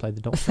Holmes has played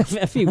the Doctor.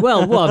 A few,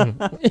 well, one.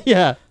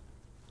 Yeah,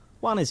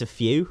 One is a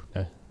few.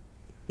 Yeah.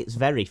 It's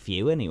very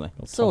few, anyway.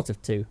 Sort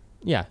of 2,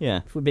 yeah,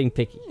 Yeah. if we're being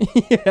picky.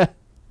 yeah. I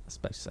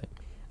suppose so.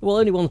 Well,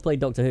 only one's played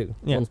Doctor Who.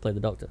 Yeah. One's played the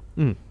Doctor.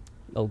 Mm.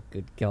 Oh,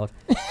 good God.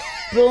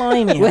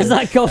 Blimey. Where's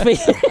that coffee?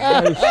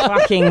 Oh,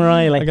 fucking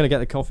Riley. I'm gonna get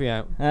the coffee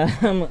out.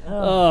 Oh,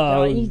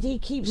 Oh, he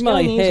keeps my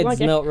going. He's head's like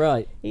not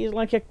right. He's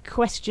like a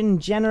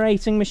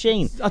question-generating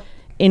machine.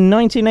 In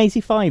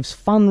 1985's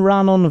Fun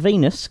Run on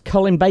Venus,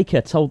 Colin Baker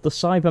told the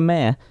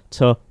Cybermare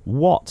to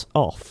what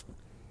off?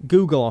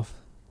 Google off.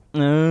 I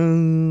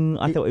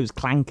thought it was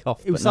clank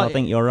off, but no, I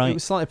think you're It right.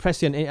 was slightly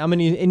prescient. I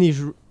mean, in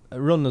his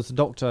run as a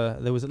Doctor,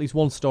 there was at least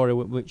one story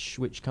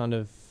which kind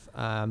of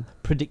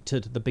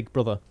predicted the Big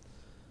Brother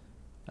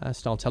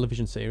style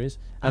television series,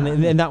 and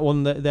in that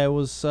one, there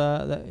was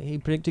that he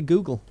predicted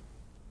Google.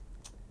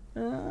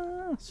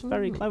 It's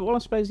very clever. Well, I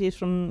suppose he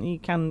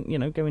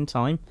can, go in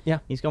time. Yeah.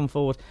 He's gone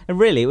forward. And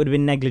really, it would have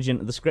been negligent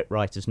of the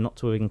scriptwriters not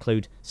to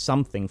include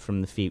something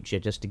from the future,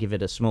 just to give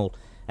it a small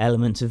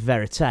element of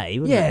verite,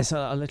 wouldn't it? Yes,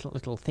 a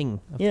little thing.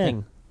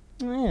 Thing.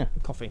 Yeah.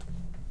 Coffee.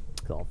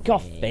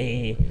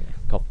 Coffee.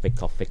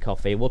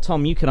 Well,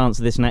 Tom, you can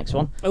answer this next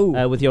one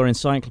Oh. with your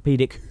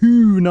encyclopedic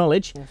Who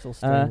knowledge. That's all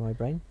still in my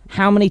brain.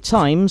 How many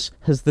times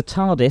has the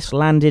TARDIS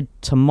landed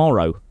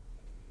tomorrow?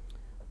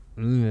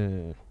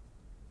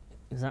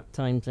 Is that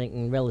time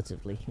taken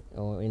relatively,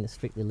 or in a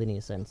strictly linear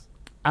sense?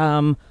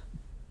 But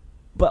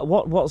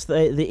what's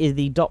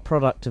the dot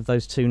product of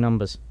those two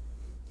numbers?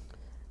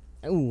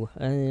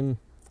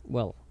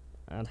 Well,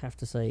 I'd have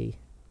to say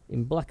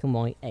in black and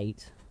white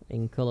 8,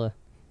 in colour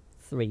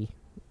 3,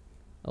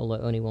 although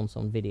only once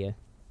on video.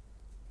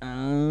 I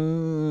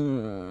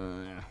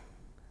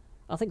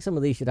think some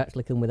of these should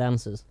actually come with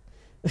answers.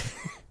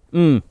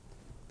 Well,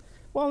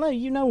 no,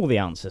 you know all the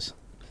answers.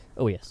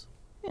 Oh yes.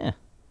 Yeah.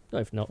 No,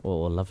 if not.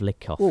 Oh, lovely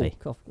Oh, coffee.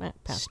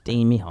 pass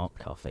Steamy hot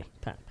coffee.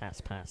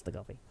 the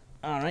coffee.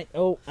 All right.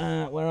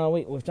 Where are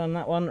we? We've done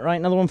that one. Right,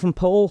 another one from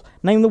Paul.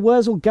 Name the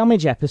Wurzel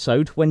Gummidge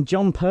episode when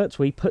John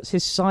Pertwee puts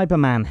his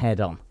Cyberman head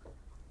on.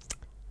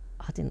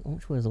 I didn't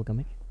watch Wurzel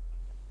Gummidge.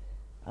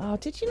 Oh,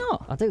 did you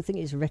not? I don't think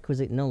it's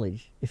requisite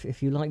knowledge.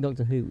 If you like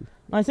Doctor Who,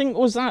 I think,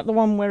 was that the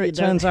one where you it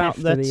turns don't out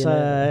have that to be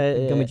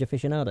a Gummidge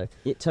aficionado.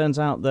 it turns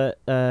out that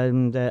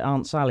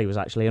Aunt Sally was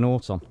actually an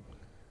Auton.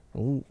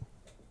 Ooh.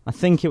 I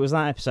think it was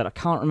that episode. I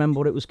can't remember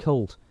what it was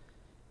called.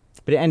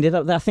 But it ended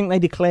up... I think they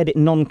declared it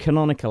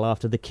non-canonical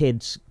after the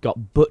kids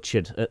got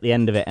butchered at the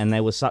end of it, and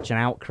there was such an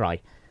outcry.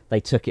 They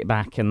took it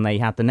back, and they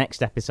had the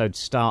next episode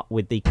start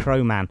with the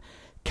Crowman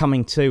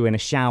coming to in a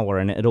shower,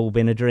 and it had all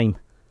been a dream.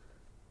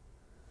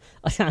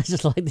 I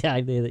just like the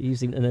idea that you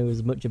seem to know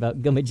as much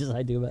about Gummidge as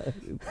I do about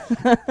Who.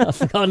 I've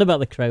forgotten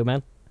about the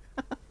Crowman.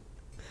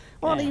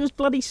 Well, he was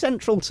bloody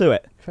central to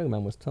it.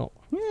 Crowman was top.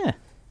 Yeah.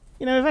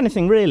 If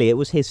anything, really, it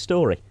was his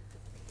story.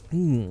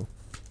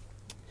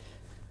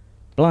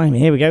 Blimey,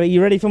 here we go. Are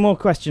you ready for more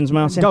questions,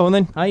 Martin? Go on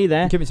then. Are you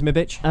there? Give it to me,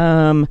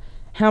 bitch.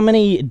 How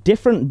many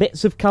different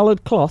bits of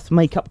coloured cloth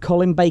make up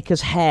Colin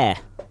Baker's hair?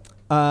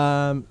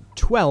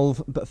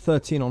 12, but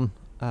 13 on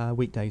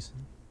weekdays.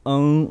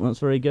 Oh, that's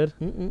very good.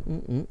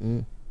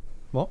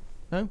 What?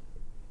 No?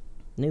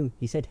 No,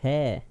 he said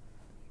hair.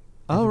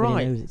 Oh, Everybody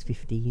right. knows it's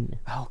 15.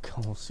 Oh, of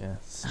course, yeah.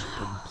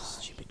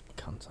 Stupid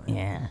cunt. I am.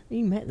 Yeah.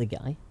 You met the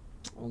guy,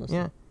 honestly.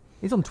 Yeah.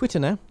 He's on Twitter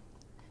now.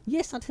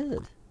 Yes, I'd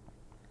heard.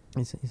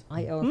 He's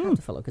I'll have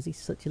to follow because he's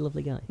such a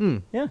lovely guy.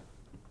 Yeah.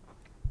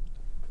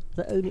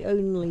 The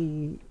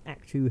only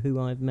actor who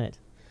I've met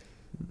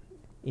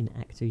in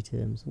actor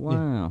terms.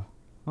 Wow.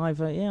 I've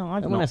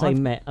And when I say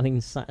met, I mean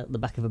sat at the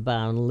back of a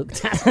bar and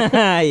looked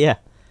at. yeah.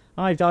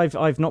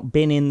 I've not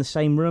been in the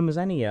same room as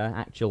any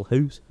actual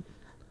Who's.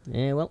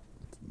 Yeah, well,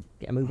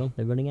 get a move on.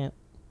 They're running out.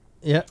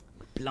 Yeah.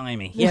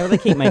 Blimey. Yeah, well, they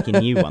keep making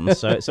new ones,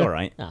 so it's all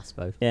right. I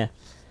suppose. Yeah.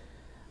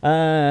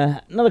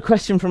 Another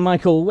question from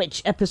Michael.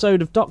 Which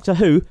episode of Doctor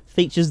Who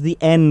features the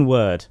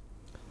N-word?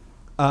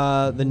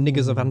 The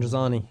Niggers of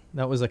Androzani.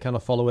 That was a kind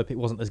of follow-up. It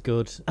wasn't as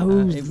good.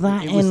 Oh,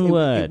 that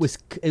N-word. It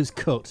was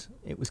cut.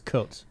 It was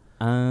cut.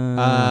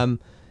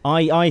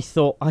 I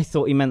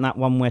thought he meant that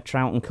one where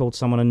Troughton called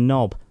someone a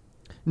knob.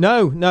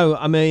 No.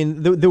 I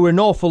mean, there were an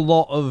awful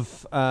lot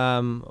of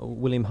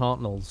William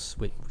Hartnells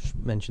which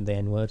mentioned the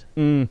N-word.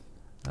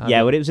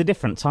 Yeah, but it was a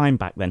different time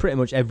back then. Pretty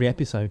much every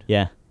episode.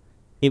 Yeah.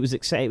 It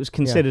was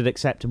considered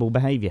acceptable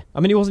behaviour. I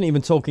mean, he wasn't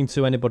even talking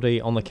to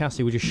anybody on the cast.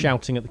 He was just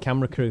shouting at the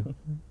camera crew.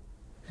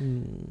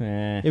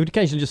 Yeah. He would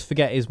occasionally just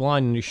forget his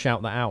line and just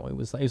shout that out. It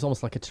was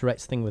almost like a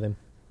Tourette's thing with him.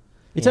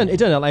 It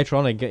turned out later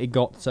on he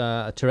got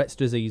Tourette's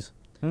disease,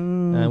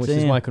 which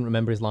is why I couldn't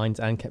remember his lines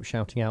and kept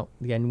shouting out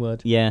the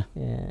N-word. Yeah.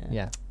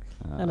 Yeah.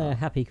 And a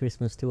happy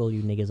Christmas to all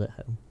you niggers at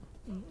home.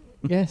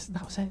 Yes,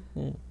 that was it.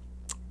 Yeah.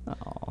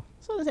 Oh,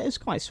 so it was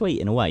quite sweet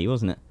in a way,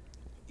 wasn't it?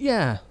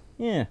 Yeah.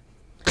 Yeah.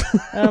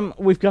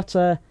 We've got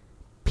Pilo.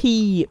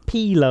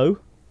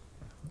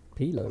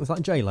 Pilo. Was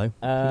that J-Lo?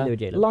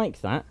 J-Lo.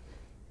 Like that.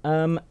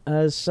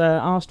 Has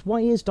asked,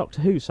 why is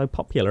Doctor Who so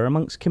popular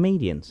amongst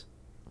comedians?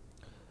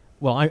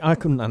 Well, I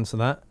couldn't answer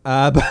that,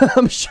 but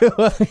I'm sure.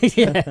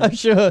 I'm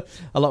sure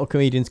a lot of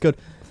comedians could.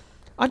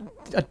 I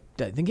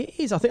don't think it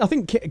is. I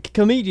think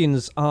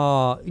comedians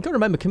are. You got to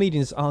remember,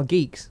 comedians are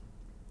geeks.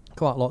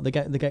 Quite a lot. They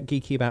get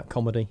geeky about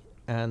comedy,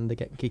 and they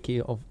get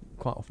geeky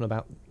quite often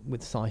about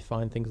with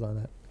sci-fi and things like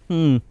that.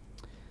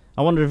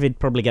 I wonder if he'd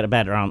probably get a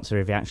better answer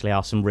if he actually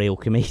asked some real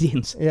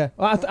comedians. Yeah.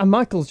 Well, and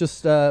Michael's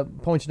just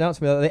pointed out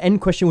to me that the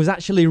end question was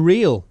actually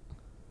real.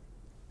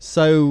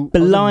 So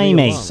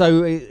blimey.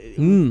 So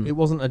it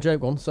wasn't a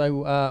joke one.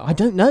 So I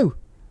don't know.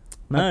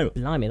 No.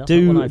 Blimey, that's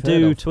not one I've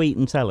heard of. Tweet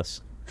and tell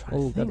us.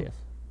 Oh, God, yes.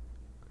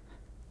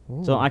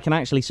 So I can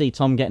actually see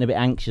Tom getting a bit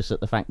anxious at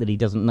the fact that he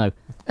doesn't know.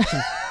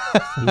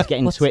 He's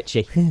getting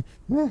twitchy.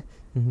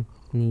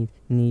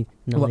 Need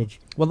knowledge.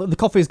 Well, the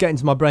coffee is getting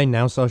to my brain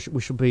now, so we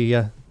should be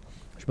able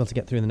to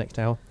get through in the next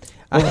hour.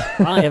 Well,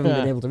 I haven't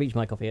been able to reach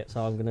my coffee yet,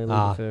 so I'm going to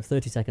leave it for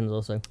 30 seconds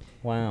or so.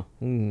 Wow.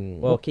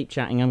 Well, keep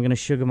chatting. I'm going to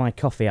sugar my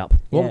coffee up.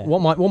 Yeah.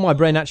 What my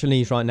brain actually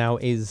needs right now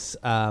is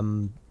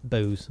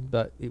booze,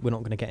 but we're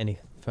not going to get any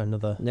for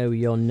another. No,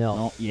 you're not.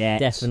 Not yet.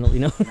 Definitely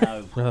not.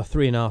 No.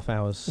 3.5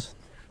 hours.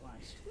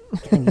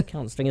 You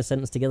can't string a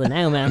sentence together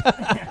now, man.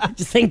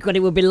 Just think what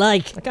it would be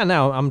like. I can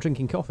now. I'm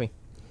drinking coffee.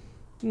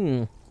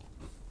 I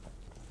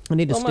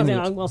need a stimulant.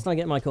 Martin, whilst I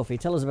get my coffee,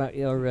 tell us about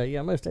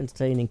your most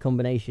entertaining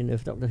combination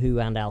of Doctor Who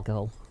and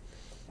alcohol.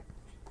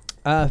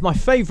 My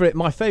favourite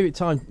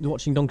time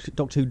watching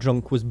Doctor Who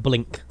drunk was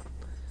Blink.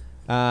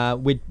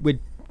 We'd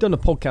done a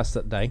podcast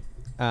that day,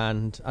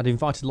 and I'd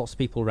invited lots of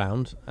people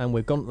around, and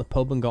we'd gone to the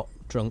pub and got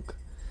drunk,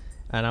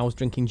 and I was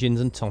drinking gins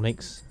and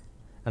tonics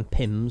and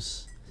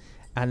Pims,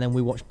 and then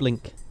we watched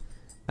Blink,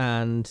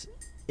 and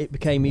it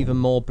became even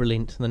more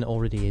brilliant than it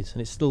already is,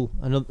 and it's still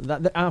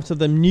another out of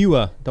the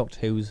newer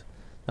Doctor Who's.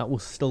 That will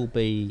still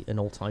be an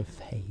all-time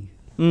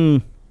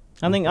fave.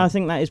 I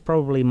think that is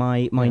probably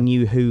my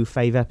new Who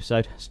fave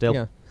episode still.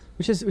 Yeah,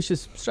 which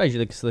is strange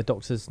because the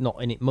Doctor's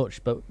not in it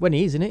much, but when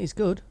he is in it, it's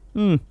good.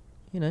 You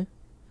know,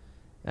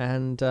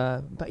 and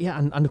but yeah,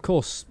 and of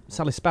course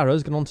Sally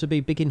Sparrow's gone on to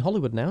be big in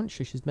Hollywood now, isn't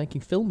she? She's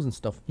making films and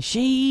stuff. Is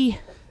she?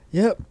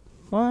 Yep.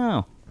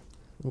 Wow.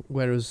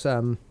 Whereas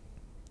the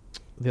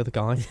other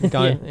guy,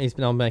 he's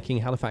been on making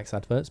Halifax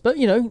adverts, but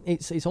you know,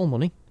 it's all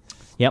money.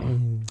 Yep.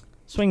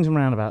 Swings and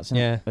roundabouts.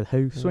 Yeah. With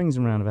Who? Swings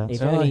and roundabouts.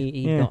 If only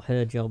he'd got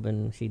her job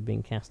and she'd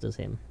been cast as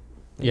him,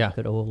 it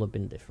could all have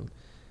been different.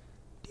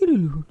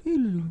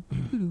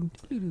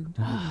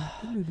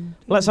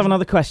 Let's have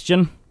another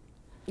question.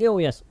 Oh,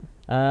 yes.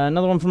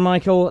 Another one from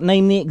Michael.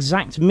 Name the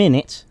exact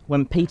minute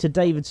when Peter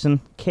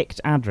Davidson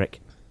kicked Adric.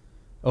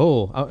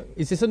 Oh,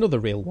 is this another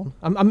real one?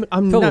 I'm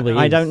Probably.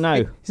 I don't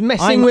know. It's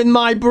messing with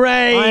my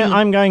brain.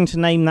 I'm going to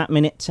name that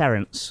minute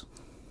Terence.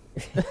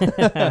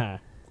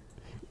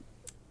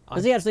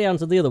 Has he actually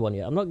answered the other one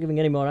yet? I'm not giving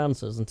any more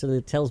answers until he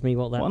tells me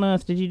what that. What on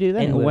earth did you do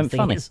then? It N-word went thing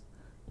funny. is.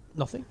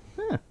 Nothing.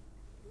 Huh.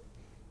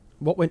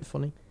 What went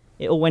funny?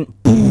 It all went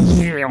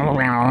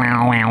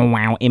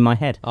in my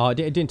head. Oh, it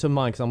didn't to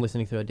mine because I'm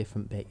listening through a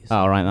different bit.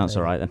 Oh, right, that's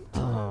all right then.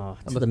 Oh,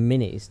 the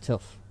minute is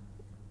tough.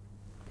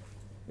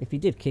 If he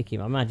did kick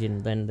him, I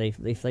imagine then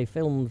if they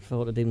filmed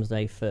for the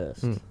Doomsday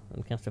first, and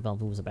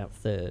Castrovalva was about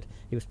third,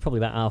 he was probably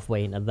about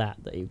halfway into that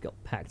he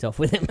got packed off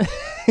with him.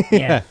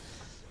 Yeah.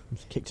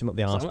 Just kicked him up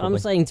the arse. So I'm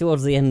saying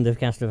towards the end of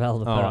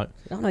Castrovalva. All right.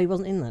 Oh no, he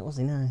wasn't in that, was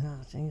he? No. Oh,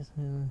 jeez.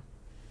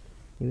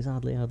 He was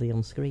hardly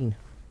on screen.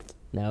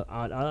 No,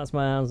 that's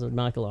my answer,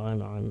 Michael.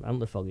 I'm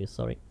the foggiest.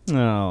 Sorry.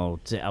 Oh,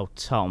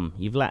 Tom,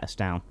 you've let us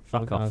down.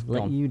 Fuck off. I've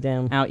let you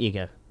down. Out you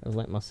go. I've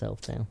let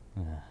myself down.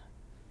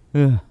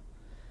 Oh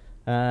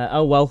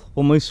well,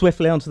 we'll move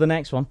swiftly on to the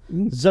next one.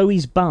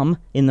 Zoe's bum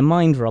in The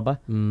Mind Robber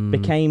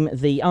became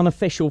the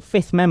unofficial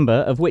fifth member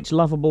of which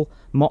lovable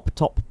mop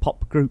top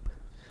pop group?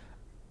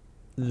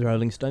 The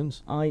Rolling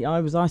Stones. I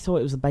thought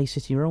it was the Bay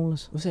City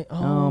Rollers. Was it?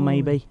 Oh,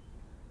 maybe.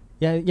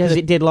 Yeah. Because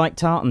it did like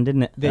tartan,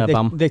 didn't it?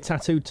 They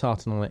tattooed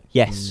tartan on it.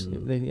 Yes.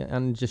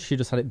 And she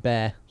just had it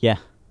bare. Yeah.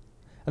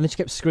 And then she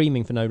kept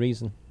screaming for no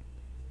reason.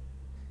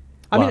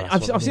 Well, I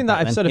mean, I've seen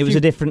that episode. It was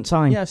a different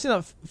time. Yeah, I've seen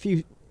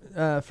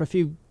that for a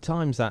few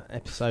times. That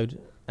episode.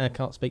 I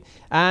can't speak.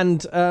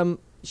 And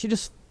she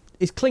just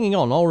is clinging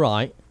on, all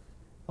right,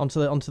 onto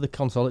the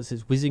console. It's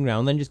whizzing round,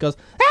 and then just goes.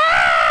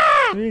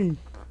 Ah! I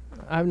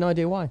have no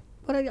idea why.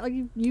 But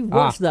you've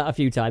watched that a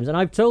few times, and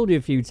I've told you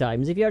a few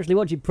times. If you actually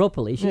watch it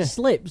properly, she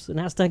slips and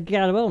has to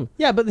get on.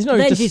 Yeah, but there's no.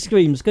 Then she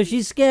screams because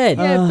she's scared.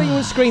 Yeah, but you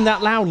wouldn't scream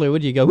that loudly,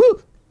 would you? Go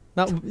woo!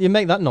 You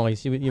make that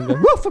noise. You go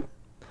woof.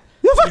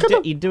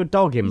 You do a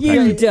dog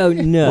impression. You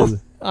don't know.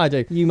 I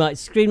do. You might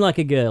scream like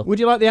a girl. Would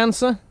you like the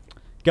answer?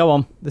 Go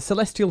on. The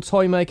Celestial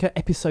Toymaker,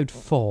 Episode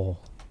 4.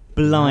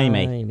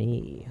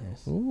 Blimey.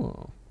 Yes.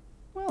 Ooh.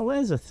 Well,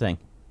 there's a thing.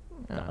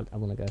 I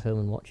want to go home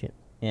and watch it.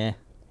 Yeah.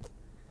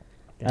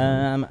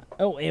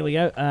 Here we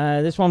go.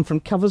 This one from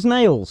Covers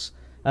Nails.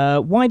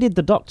 Why did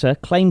the Doctor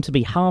claim to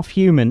be half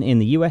human in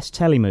the US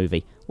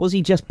telemovie? Was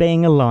he just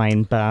being a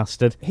lying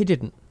bastard? He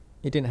didn't.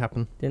 It didn't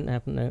happen. Didn't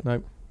happen, no.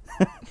 No.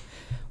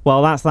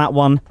 Well, that's that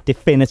one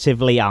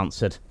definitively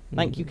answered.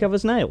 Thank you,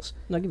 Covers Nails.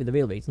 I'll give you the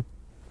real reason.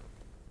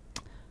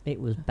 It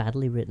was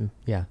badly written.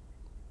 Yeah.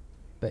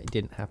 But it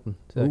didn't happen.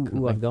 So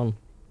Ooh, I've gone.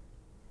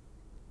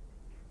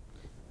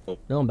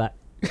 No, I'm back.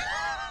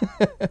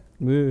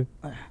 Right.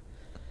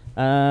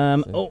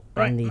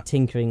 Andy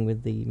tinkering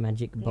with the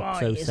magic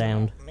boxo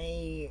sound. Not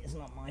me. It's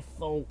not my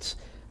fault.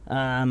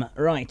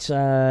 Right.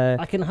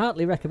 I can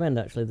heartily recommend,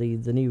 actually,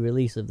 the new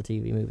release of the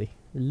TV movie.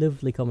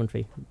 Lovely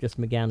commentary. Just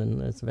McGann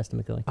and Sylvester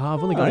McCoy.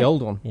 I've only got the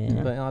old one.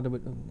 Yeah. But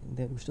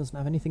which doesn't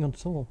have anything on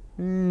at all.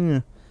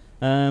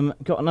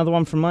 Got another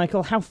one from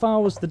Michael. How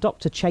far was the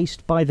Doctor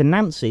chased by the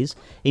Nancys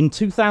in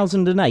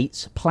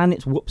 2008's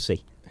Planet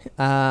Whoopsie?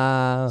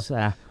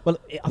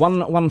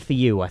 One for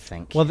you, I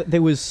think. Well,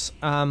 there was...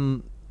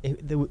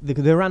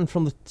 They ran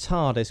from the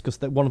TARDIS because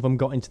one of them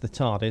got into the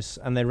TARDIS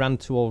and they ran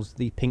towards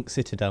the Pink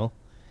Citadel.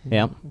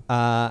 Yeah.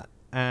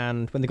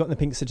 And when they got in the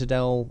Pink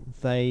Citadel,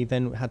 they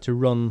then had to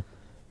run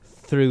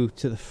through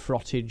to the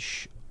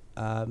Frottage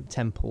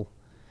Temple.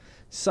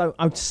 So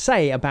I would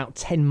say about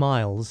 10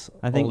 miles.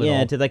 I think,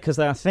 did they? Because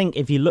I think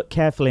if you look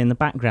carefully in the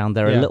background,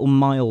 there are little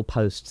mile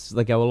posts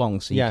that go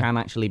along, so you can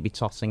actually be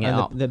tossing it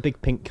up. The big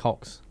pink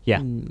cocks.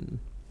 Yeah.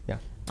 Yeah.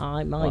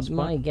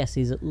 My guess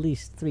is at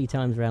least 3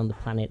 times around the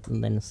planet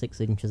and then 6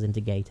 inches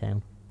into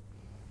Gaytown.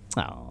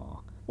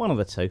 Oh, one of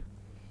the two.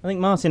 I think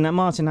Martin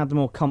had the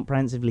more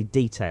comprehensively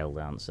detailed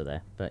answer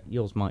there, but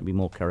yours might be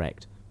more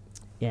correct.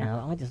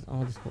 Yeah, I just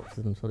watch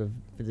them sort of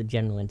for the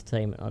general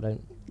entertainment. I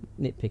don't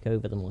nitpick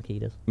over them like he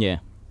does. Yeah.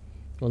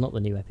 Well, not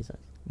the new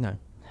episodes. No.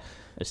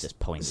 It's just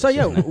pointless.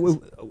 So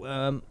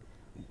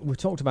we've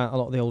talked about a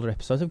lot of the older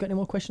episodes. Have we got any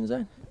more questions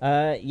there?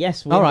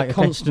 Yes, we have a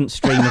constant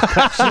stream of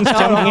questions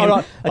coming in.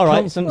 All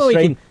right. Constant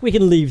stream. We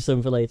can leave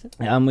some for later.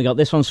 We got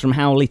this one's from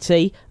Howley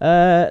T.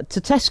 To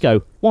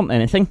Tesco, want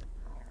anything?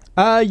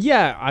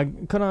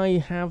 Can I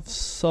have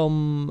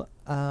some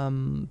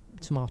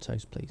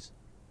tomatoes, please?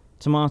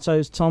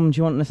 Tomatoes. Tom, do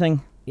you want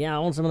anything? Yeah, I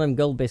want some of them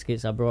gold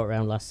biscuits I brought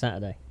around last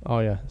Saturday. Oh,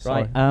 yeah.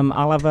 Sorry. Right.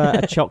 I'll have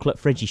a chocolate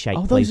Friggy shake,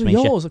 those please, are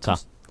Misha. yours, of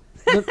course.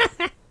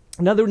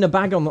 No, they're in a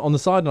bag on the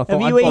side, and I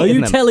thought... Are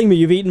you telling me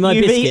you've eaten my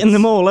biscuits? You've eaten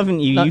them all,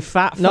 haven't you, you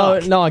fat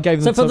fuck? No, I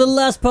gave them So for the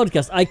last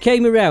podcast, I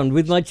came around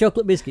with my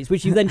chocolate biscuits,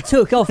 which you then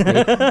took off me,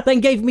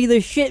 then gave me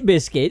the shit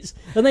biscuits,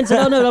 and then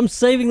said, oh no, I'm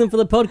saving them for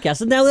the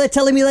podcast, and now they're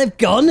telling me they've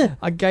gone?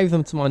 I gave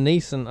them to my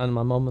niece and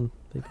my mum and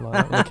people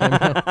like that when they came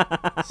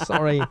around.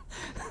 Sorry.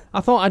 I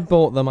thought I'd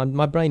bought them.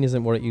 My brain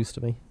isn't what it used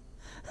to be.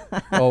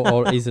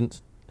 or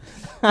isn't.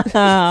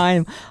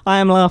 I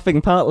am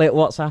laughing partly at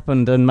what's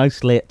happened and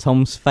mostly at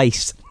Tom's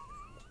face.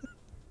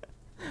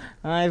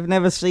 I've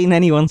never seen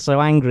anyone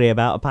so angry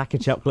about a pack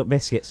of chocolate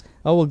biscuits.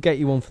 Oh, we'll get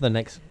you one for the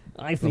next.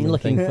 I've been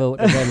looking forward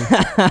to them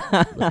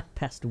the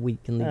past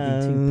week, and the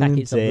 2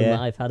 packets of them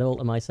that I've had all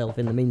to myself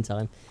in the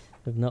meantime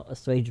have not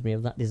assuaged me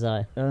of that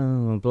desire.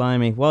 Oh,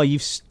 blimey. Well,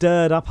 you've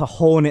stirred up a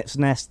hornet's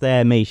nest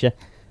there, Misha.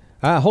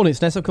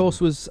 Hornet's Nest, of course,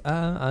 was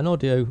an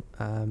audio,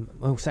 I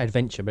would say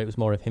adventure, but it was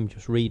more of him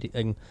just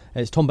reading.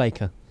 It's Tom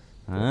Baker.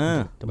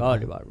 Ah.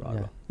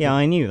 Right. Yeah,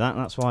 I knew that.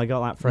 That's why I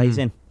got that phrase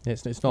in.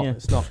 It's not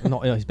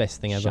his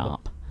best thing ever.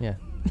 Sharp. Yeah.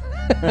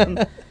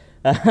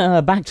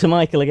 Back to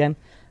Michael again.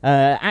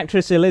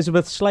 Actress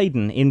Elizabeth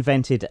Sladen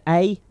invented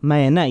A,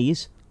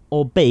 mayonnaise,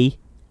 or B,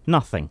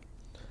 nothing.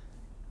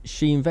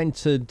 She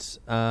invented... she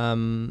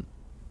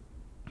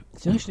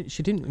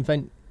didn't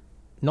invent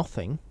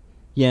nothing.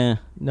 Yeah.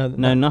 No,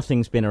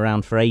 nothing's been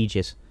around for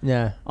ages.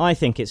 Yeah. I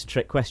think it's a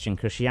trick question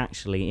because she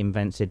actually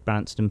invented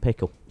Branston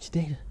Pickle. She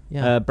did.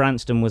 Yeah.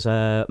 Branston was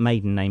a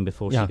maiden name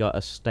before she got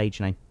a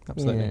stage name.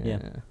 Absolutely. Yeah.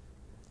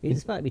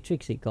 It's might be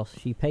tricksy because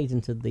she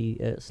patented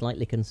the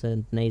slightly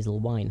concerned nasal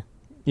wine.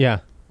 Yeah.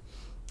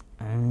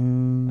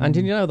 And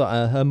did you know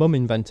that her mum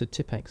invented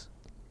Tipex?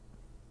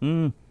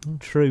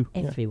 True.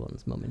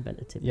 Everyone's mum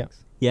invented Tipex. Yeah.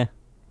 Yeah.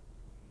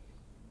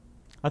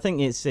 I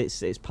think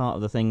it's part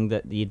of the thing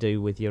that you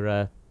do with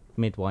your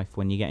midwife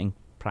when you're getting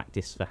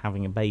practice for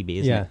having a baby,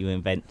 isn't it? You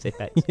invent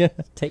effects. Yeah.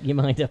 Take your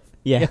mind off.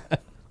 Yeah.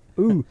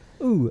 Ooh,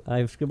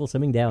 I've scribbled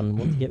something down and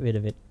want to get rid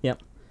of it.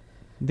 Yep.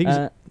 These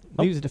are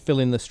to fill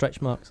in the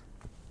stretch marks.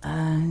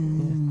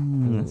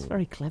 That's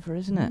very clever,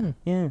 isn't it?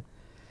 Yeah.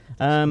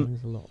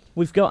 There's a lot.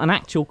 We've got an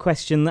actual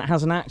question that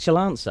has an actual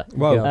answer.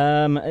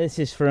 Whoa. This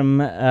is from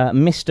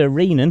Mr.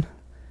 Reenan.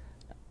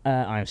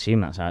 I assume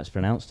that's how it's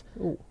pronounced.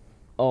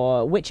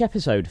 Which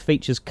episode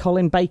features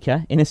Colin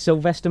Baker in a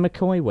Sylvester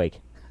McCoy wig?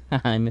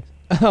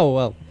 Oh,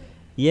 well.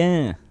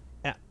 Yeah.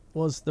 That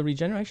was the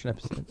regeneration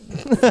episode.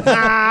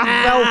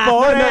 Fell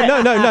for it.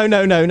 No. No,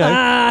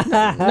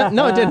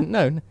 I didn't.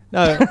 No.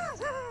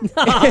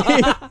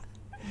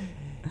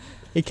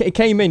 He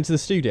came into the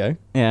studio,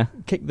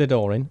 kicked the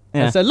door in,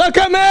 and said, "Look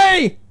at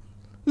me!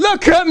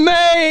 Look at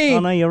me!"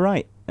 Oh, no, you're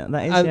right.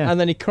 That is, and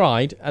then he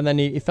cried, and then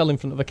he fell in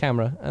front of the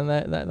camera, and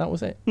that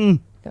was it. Yeah,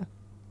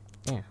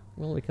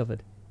 well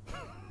recovered.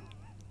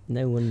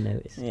 No one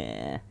noticed.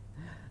 Yeah.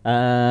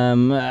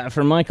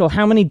 From Michael,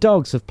 how many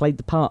dogs have played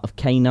the part of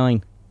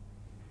K9?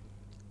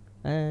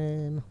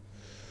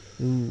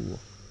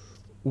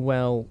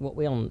 Well, what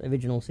we on,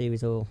 original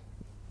series or...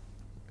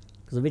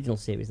 Because original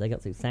series, they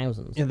got through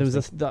thousands. Yeah, there was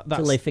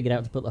until they figured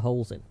out to put the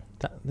holes in.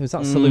 There was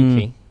that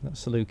Saluki.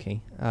 That's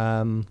Saluki.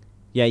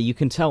 Yeah, you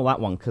can tell that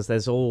one because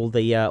there's all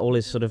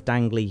his sort of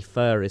dangly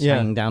fur is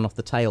hanging down off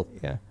the tail.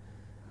 Yeah.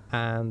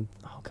 And,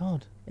 oh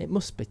God, it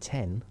must be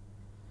 10.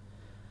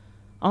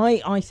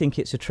 I think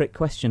it's a trick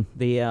question.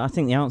 I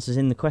think the answer's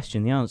in the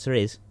question. The answer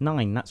is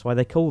 9. That's why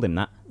they called him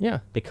that.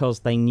 Yeah.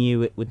 Because they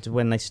knew it would,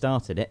 when they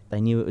started it,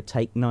 they knew it would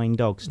take 9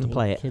 dogs to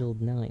play it.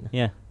 Killed 9.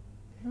 Yeah.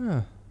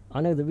 Oh.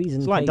 I know the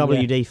reason... It's like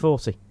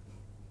WD-40.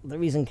 The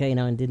reason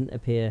K9 didn't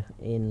appear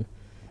in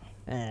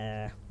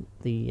the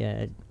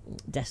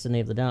Destiny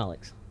of the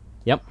Daleks...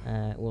 Yep.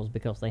 Was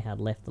because they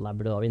had left the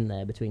Labrador in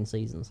there between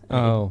seasons.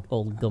 Oh.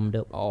 All gummed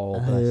up.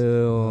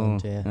 Oh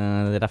dear.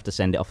 They'd have to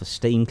send it off for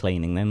steam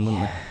cleaning then,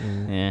 wouldn't they?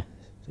 Yeah.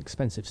 It's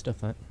expensive stuff,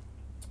 that.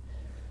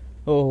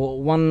 Oh,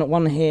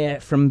 one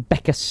here from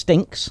Becca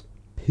Stinks.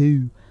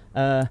 Pooh.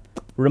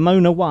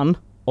 Ramona 1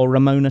 or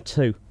Ramona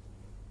 2?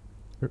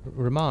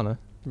 Ramona?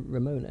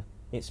 Ramona.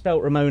 It's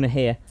spelt Ramona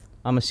here.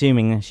 I'm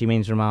assuming she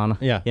means Romana.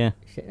 Yeah. Yeah.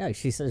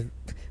 She says...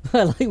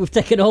 Well, we've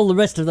taken all the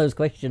rest of those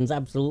questions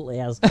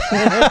absolutely as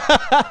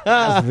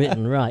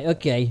written. Right,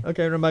 okay.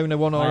 Okay, Ramona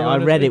 1 or I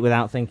read it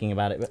without thinking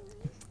about it. But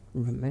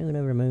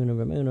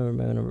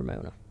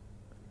Ramona.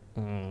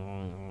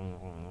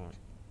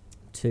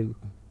 2.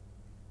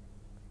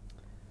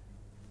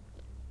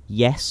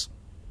 Yes.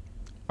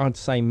 I'd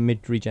say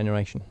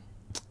mid-regeneration.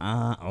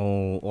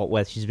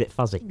 Where she's a bit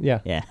fuzzy.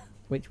 Yeah. Yeah.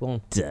 Which one?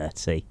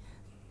 Dirty.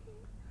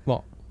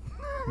 What?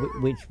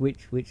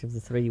 Which of the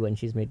 3 when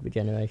she's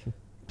mid-regeneration?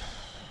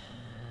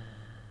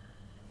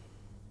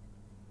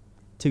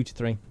 2 to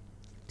 3.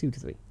 2 to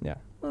 3. Yeah.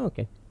 Oh,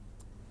 okay.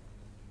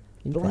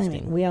 Blimey,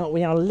 Interesting. we are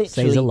literally...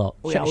 Says a lot.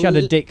 She had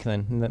a dick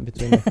then in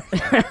between them.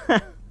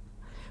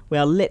 We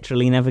are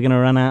literally never going to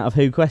run out of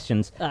Who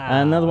questions.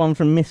 Another one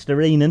from Mr.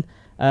 Reenan.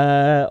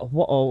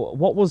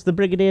 What was the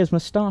Brigadier's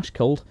moustache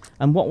called,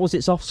 and what was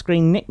its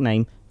off-screen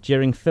nickname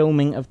during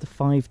filming of The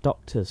 5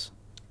 Doctors?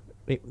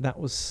 That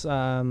was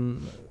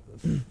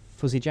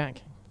Fuzzy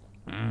Jack.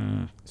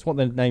 It's what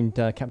they named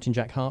Captain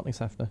Jack Harkness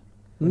after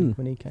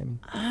when he came.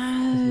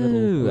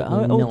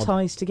 Oh, it all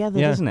ties together,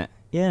 doesn't it?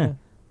 Yeah.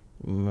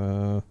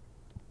 Well,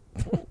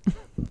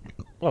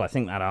 I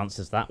think that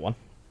answers that one.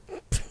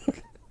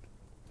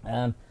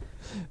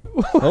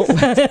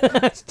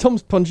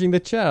 Tom's punching the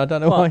chair. I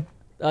don't know why.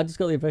 I just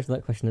got the impression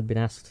that question had been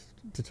asked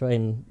to try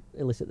and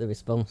elicit the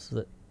response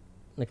that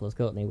Nicholas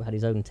Courtney had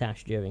his own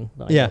tash during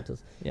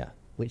Doctors. Yeah.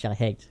 Which I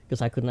hate,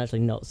 because I couldn't actually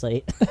not say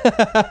it.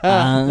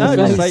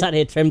 I sat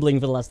here trembling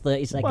for the last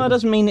 30 seconds. Well, it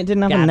doesn't mean it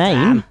didn't have a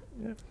name.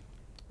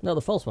 No,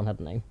 the false one had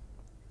a name.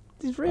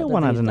 His real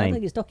one had a name. I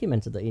think it's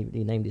documented that he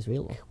named his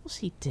real one. Of course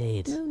he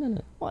did.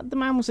 No. What? The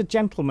man was a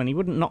gentleman. He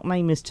wouldn't not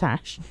name his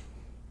tash.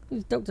 It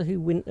was Doctor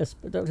Who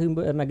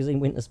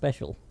magazine Winter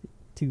Special,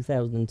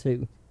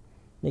 2002.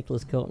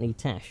 Nicholas Courtney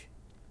Tash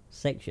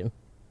section.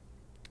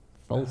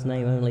 False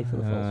name only for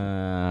the false one.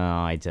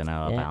 I don't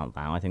know about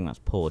that. I think that's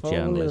poor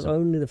journalism.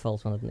 Only the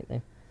false one had a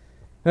nickname.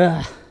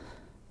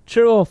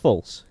 True or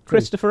false? True.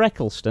 Christopher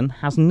Eccleston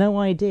has no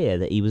idea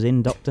that he was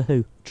in Doctor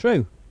Who.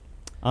 True.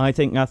 I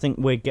think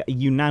we're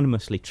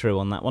unanimously true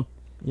on that one.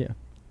 Yeah.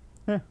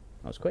 That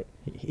was quick.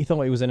 He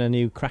thought he was in a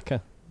new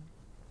cracker.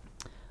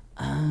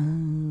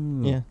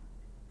 Yeah.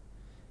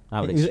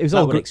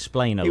 That would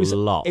explain a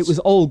lot. It was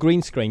all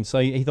green screen, so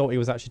he thought he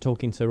was actually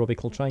talking to Robbie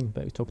Coltrane,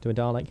 but he was talking to a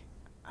Dalek.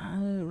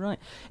 Oh, right.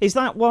 Is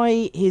that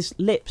why his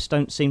lips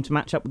don't seem to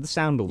match up with the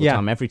sound all the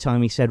time? Every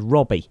time he said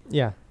Robbie.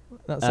 Yeah.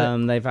 That's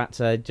it. They've had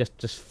to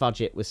just fudge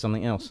it with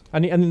something else.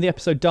 And in the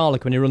episode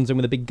Dalek, when he runs in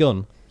with a big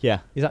gun,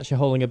 he's actually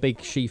holding a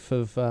big sheaf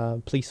of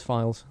police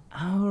files.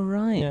 Oh,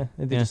 right. Yeah,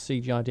 they just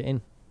CGI'd it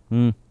in.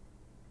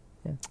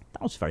 Yeah.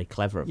 That was very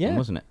clever of them,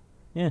 wasn't it?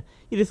 Yeah.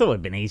 You'd have thought it would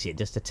have been easier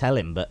just to tell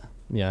him, but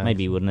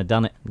maybe he wouldn't have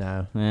done it.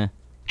 No. Yeah.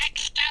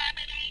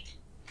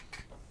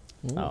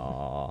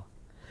 Aww.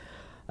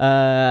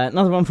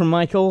 Another one from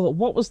Michael.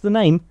 What was the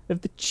name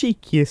of the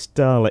cheekiest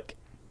Dalek?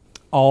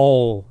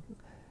 Oh,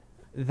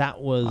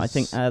 that was... I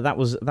think that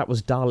was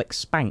Dalek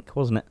Spank,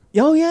 wasn't it?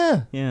 Oh,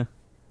 yeah. Yeah.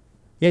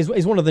 Yeah,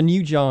 he's one of the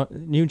new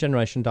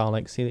generation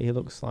Daleks. He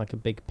looks like a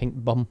big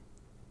pink bum.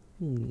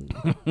 And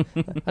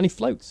he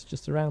floats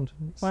just around.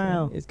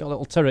 Wow. He's got a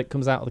little turret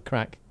comes out of the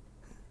crack.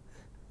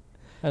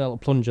 And a little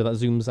plunger that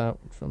zooms out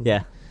from...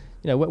 Yeah.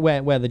 You know,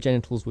 where the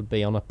genitals would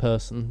be on a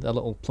person, a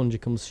little plunger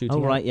comes shooting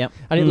out. Oh, right, yeah.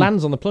 And it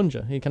lands on the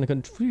plunger. He kind of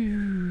goes...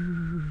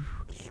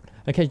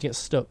 Occasionally gets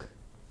stuck.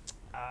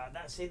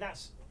 That's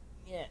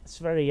yeah, it's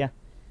very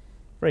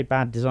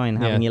bad design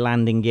having your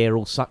landing gear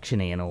all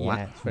suctiony and all that.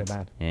 Yeah, it's very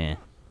bad. Yeah.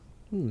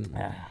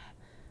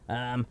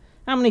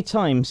 How many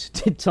times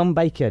did Tom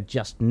Baker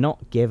just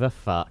not give a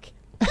fuck?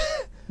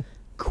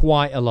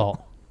 Quite a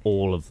lot.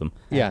 All of them.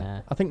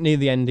 Yeah. I think near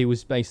the end he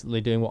was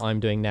basically doing what I'm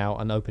doing now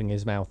and opening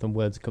his mouth and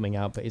words are coming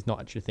out, but he's not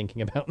actually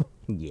thinking about them.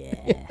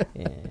 Yeah.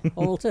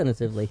 Or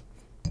alternatively,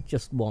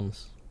 just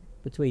once.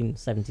 Between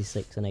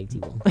 76 and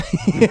 81.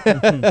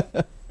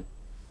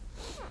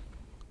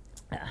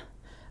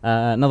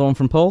 Another one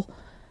from Paul.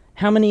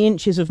 How many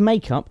inches of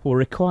makeup were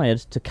required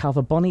to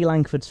cover Bonnie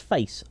Langford's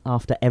face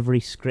after every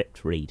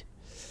script read?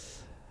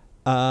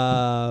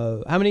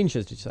 How many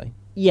inches did you say?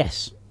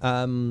 Yes.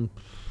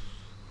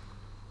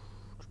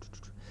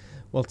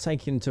 Well,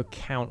 taking into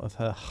account of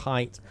her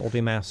height,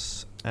 body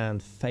mass,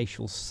 and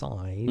facial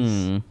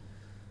size,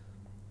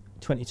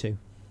 22.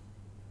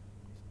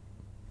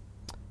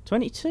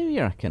 22,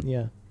 you reckon?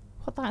 Yeah.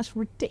 What? That's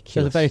ridiculous. She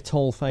has a very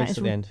tall face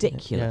at the end.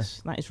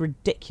 Ridiculous. Yeah. That is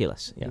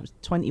ridiculous. Yeah. It was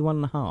 21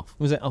 and a half.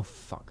 Was it? Oh,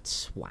 fuck.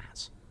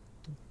 Swat.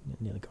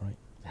 Nearly got it.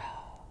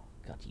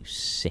 God, you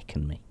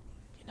sicken me.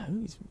 You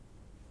know,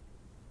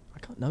 I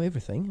can't know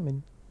everything. I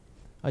mean,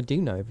 I do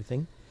know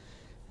everything.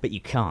 But you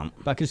can't.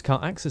 But I just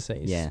can't access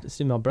it. Yeah. It's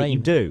in my brain. But you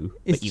do,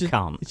 but you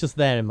can't. It's just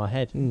there in my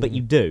head. But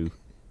you do,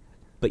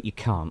 but you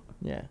can't.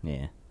 Yeah.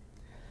 Yeah.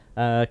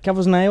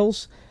 Covers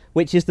Nails.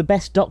 Which is the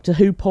best Doctor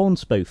Who porn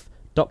spoof?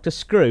 Dr.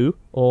 Screw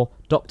or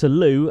Dr.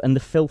 Lou and the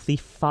Filthy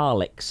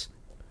Farlicks?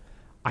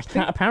 I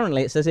think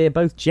Apparently it says here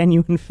both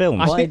genuine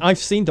films. I think I've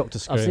seen Dr.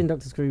 Screw. I've seen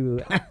Dr.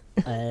 Screw.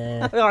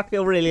 I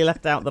feel really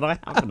left out that I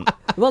haven't.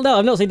 Well, no,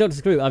 I've not seen Dr.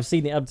 Screw. I've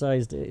seen it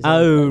advertised.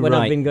 When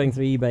I've been going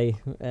through eBay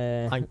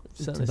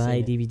to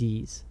buy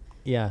DVDs.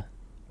 Yeah.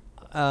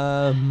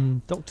 I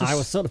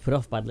was sort of put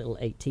off by the little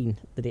 18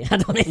 that it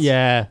had on it.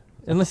 Yeah.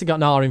 Unless you got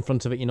an R in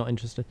front of it, you're not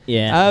interested.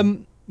 Yeah.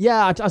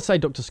 Yeah, I'd say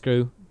Dr.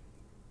 Screw.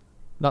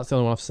 That's the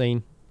only one I've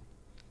seen.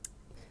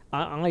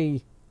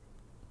 I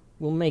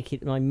will make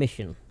it my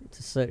mission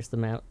to search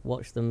them out,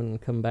 watch them,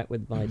 and come back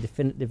with my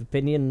definitive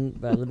opinion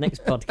by the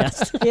next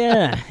podcast.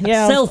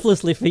 Yeah.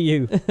 Selflessly for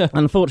you.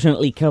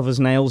 Unfortunately, Covers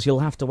Nails,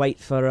 you'll have to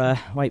wait for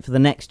the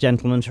next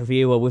gentleman's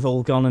review, where we've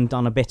all gone and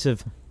done a bit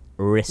of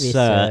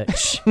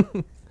research.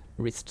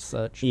 Wrist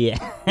search. Yeah.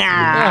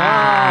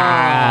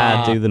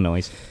 Do the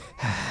noise.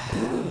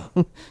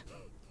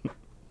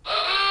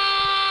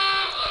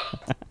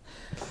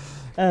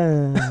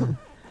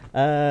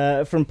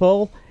 From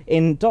Paul,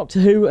 in Doctor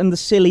Who and the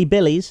Silly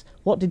Billies,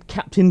 what did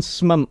Captain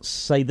Smunts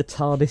say the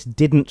TARDIS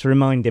didn't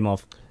remind him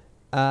of?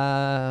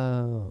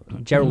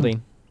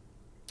 Geraldine.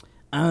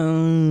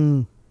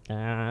 Geraldine's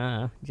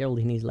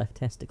left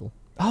testicle.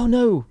 Oh,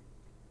 no.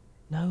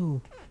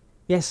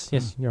 Yes,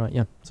 you're right,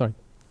 yeah. Sorry.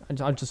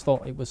 I just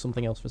thought it was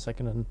something else for a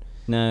second.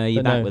 No,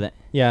 you're back with it.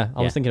 Yeah,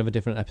 I was thinking of a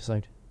different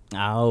episode.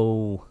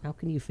 Oh. How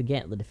can you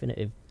forget the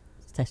definitive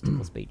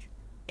testicle speech?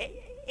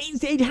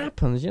 It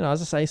happens, you know.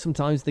 As I say,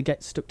 sometimes they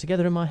get stuck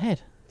together in my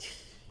head,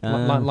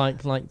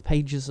 like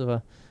pages of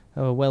a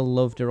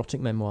well-loved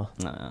erotic memoir.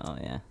 Oh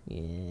yeah.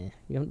 You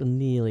haven't done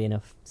nearly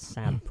enough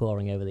sad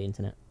pouring over the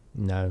internet.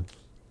 No,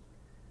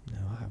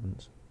 I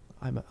haven't.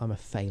 I'm a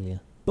failure.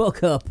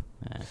 Book up.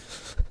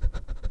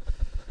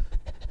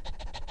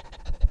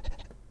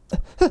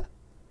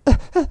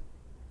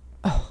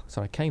 Oh,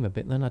 sorry, I came a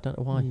bit then. I don't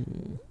know why.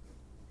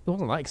 It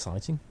wasn't that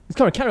exciting.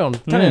 Carry on,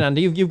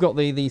 Andy. You've got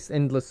these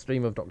endless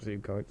stream of Doctor Who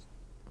quotes.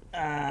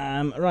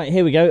 Right,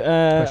 here we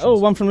go.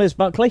 One from Liz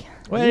Buckley.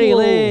 Hey,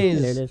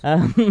 Liz.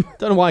 Don't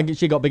know why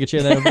she got bigger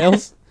cheer than everybody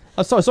else.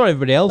 Oh, sorry,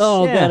 everybody else.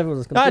 Oh, yeah. God,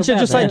 everyone's going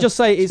Actually, just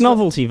say it's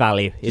novelty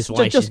value is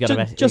why she's got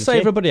a Just say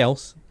everybody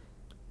else.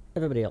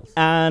 Everybody else.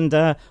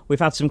 And we've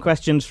had some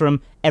questions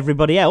from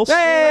everybody else.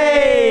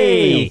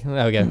 Hey!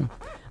 There we go.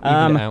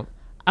 Even it out.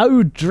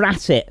 Oh,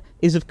 drat it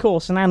is, of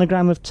course, an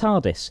anagram of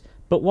TARDIS.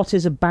 But what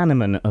is a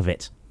bannerman of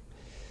it?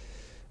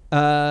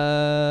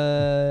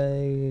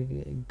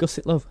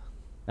 Gusset Love.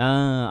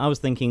 I was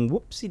thinking,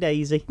 whoopsie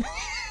daisy.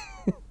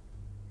 What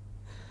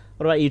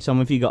about you, Tom?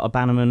 Have you got a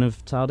bannerman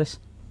of TARDIS?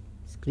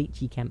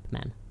 Screechy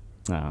Campman.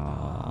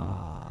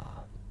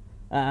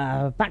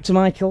 Back to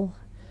Michael.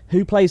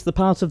 Who plays the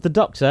part of the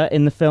Doctor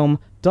in the film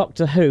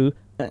Doctor Who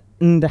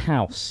in the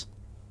House?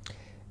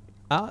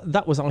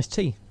 That was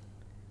Ice-T.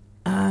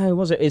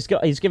 Was it?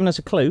 He's given us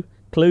a clue.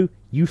 Clue,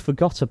 you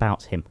forgot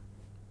about him.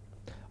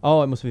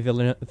 Oh, it must be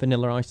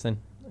Vanilla Ice then.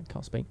 I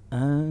can't speak.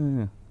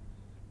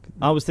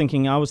 I was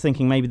thinking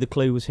maybe the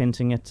clue was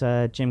hinting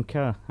at Jim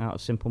Kerr out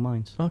of Simple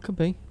Minds. Oh, could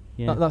be.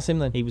 Yeah, That's him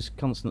then. he was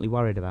constantly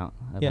worried about.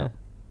 Yeah.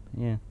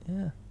 Yeah.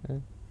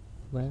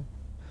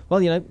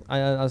 Well, you know,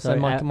 I say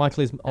Sorry,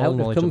 Michael is all out of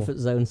knowledgeable. comfort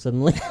zone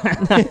suddenly.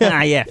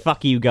 Yeah,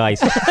 fuck you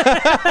guys.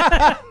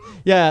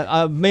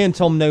 Yeah, me and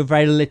Tom know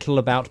very little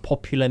about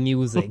popular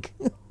music.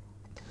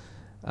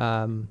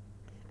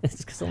 It's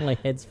because all my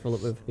head's full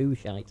up of Who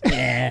shite.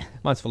 Yeah.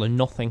 Mine's full of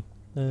nothing.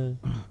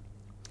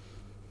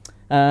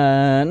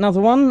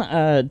 Another one.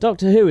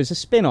 Doctor Who is a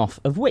spin-off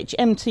of which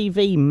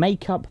MTV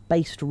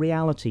makeup-based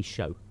reality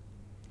show?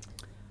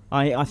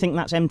 I think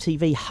that's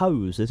MTV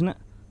Hose, isn't it?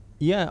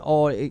 Yeah,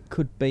 or it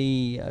could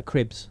be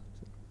Cribs.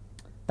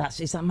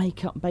 Is that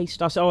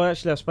makeup-based? I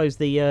suppose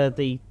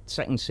the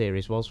second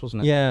series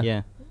wasn't it? Yeah.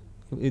 Yeah.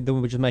 They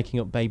were just making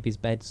up babies'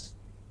 beds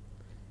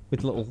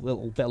with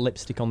little bit of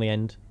lipstick on the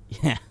end.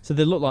 Yeah. So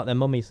they look like their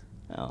mummies.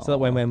 Oh. So that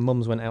when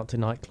mums went out to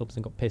nightclubs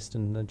and got pissed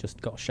and just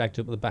got shagged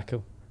up at the back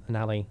of an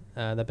alley,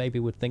 their baby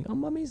would think, "Oh,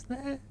 mummy's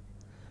there,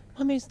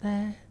 mummy's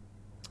there."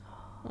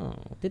 Oh,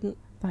 didn't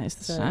That is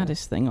the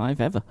saddest thing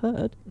I've ever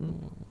heard.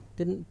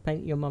 Didn't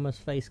Paint Your Mama's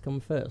Face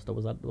come first, or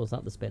was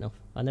that the spin-off?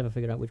 I never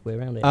figured out which way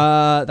around it.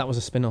 That was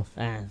a spin-off.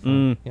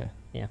 Fine. Yeah.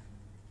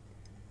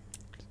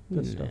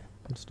 Good stuff.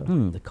 Good stuff.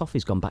 The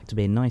coffee's gone back to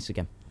being nice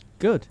again.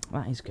 Good.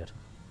 That is good.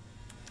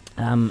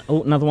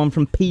 Another one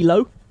from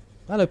Pilo.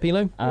 Hello,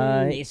 Pilo.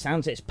 It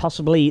sounds they're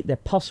possibly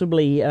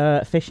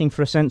fishing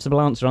for a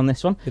sensible answer on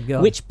this one. Good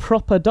God. Which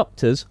proper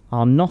doctors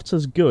are not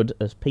as good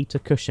as Peter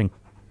Cushing?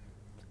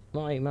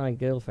 My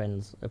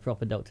girlfriend's a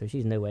proper doctor.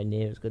 She's nowhere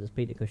near as good as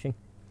Peter Cushing.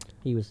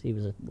 He was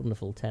a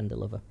wonderful tender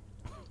lover.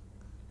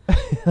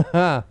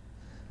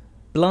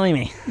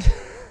 Blimey.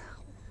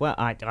 Well,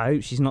 I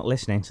hope she's not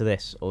listening to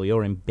this, or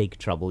you're in big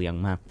trouble,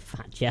 young man.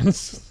 Fat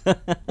chance.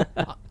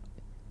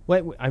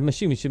 Wait, I'm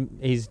assuming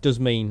he does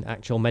mean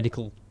actual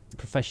medical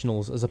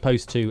professionals as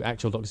opposed to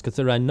actual doctors, because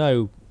there are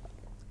no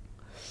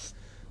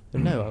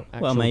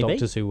actual maybe.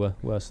 doctors who were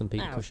worse than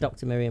Peter Ouch, Cushing.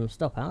 Dr. Miriam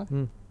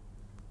Stoppard.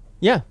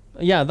 Yeah,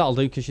 that'll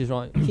do, because she's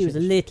right. She was a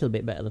little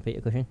bit better than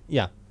Peter Cushing,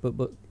 Yeah.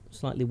 but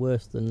slightly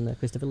worse than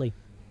Christopher Lee.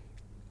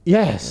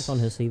 Yes. That's on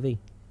her CV.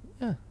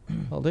 Yeah,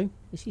 that'll do.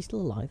 Is she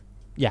still alive?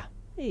 Yeah.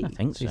 Hey. I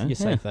think so. You're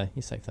safe there.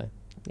 You're safe there.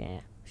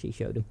 Yeah, she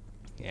showed him.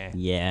 Yeah.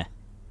 Yeah.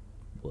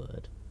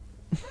 Word.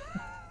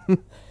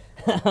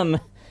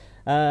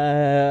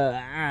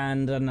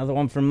 And another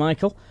one from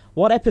Michael.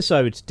 What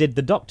episode did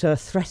the Doctor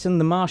threaten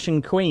the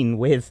Martian Queen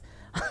with,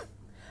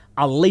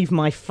 "I'll leave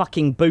my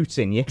fucking boot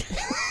in you"?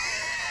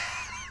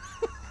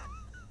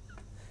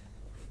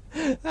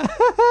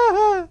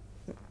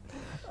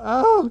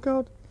 Oh,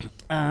 God.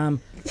 Well,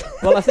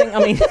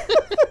 I mean...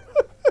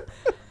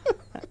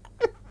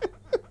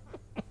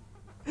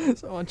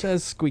 So our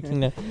chair's squeaking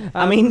now.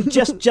 I mean,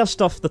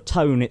 just off the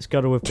tone, it's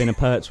got to have been a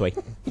Pertwee.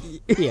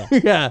 Yeah.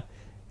 Yeah.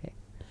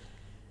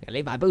 I'll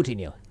leave my boot in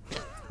you.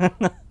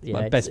 Yeah,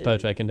 My best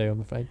poetry I can do,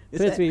 I'm afraid.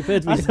 Pertwee.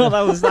 I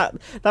thought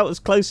that was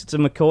closer to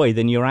McCoy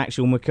than your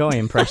actual McCoy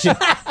impression.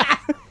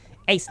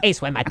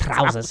 Ace, wear my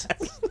trousers.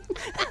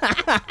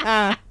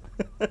 I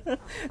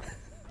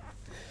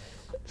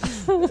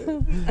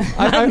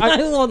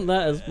want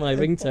that as my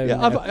ringtone. Yeah,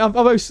 now.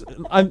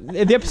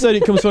 the episode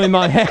it comes from in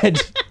my head.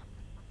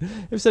 The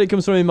episode it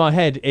comes from in my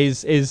head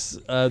is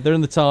they're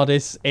in the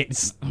TARDIS.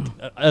 It's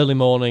early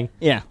morning.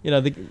 Yeah.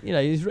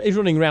 He's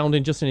running around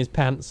in his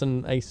pants,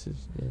 and Ace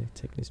is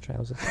taking his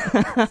trousers.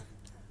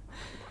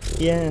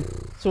 Yeah.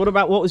 So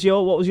what was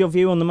your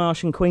view on the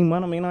Martian Queen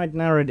one? I mean, I'd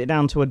narrowed it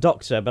down to a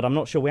doctor, but I'm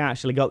not sure we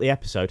actually got the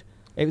episode.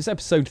 It was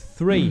episode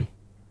 3.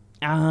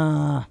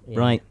 Ah, Yeah.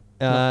 right.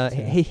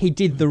 He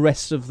did the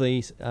rest of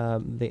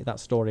that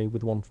story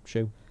with one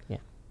shoe.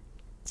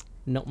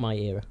 Not my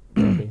era.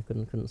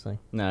 couldn't say.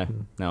 No,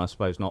 I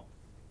suppose not.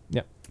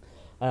 Yep.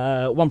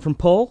 One from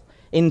Paul.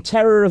 In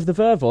Terror of the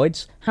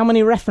Vervoids, how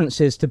many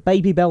references to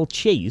Baby Bell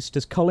cheese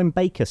does Colin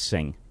Baker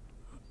sing?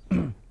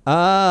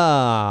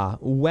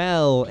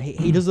 Well,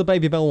 he does the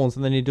Baby Bell ones,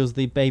 and then he does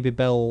the Baby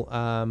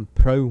Bell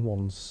Pro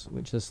ones,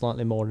 which are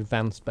slightly more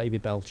advanced Baby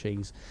Bell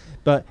cheese.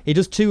 But he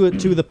does two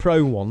of the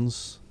Pro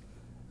ones.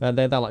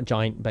 They're like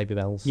giant Baby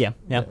Bells. Yeah.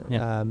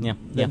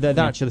 They're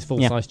actually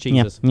full-size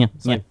cheeses. Yeah.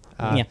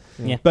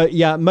 But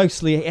yeah,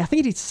 mostly, I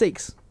think he did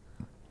 6.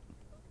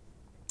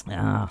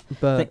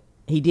 But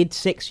he did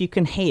 6 you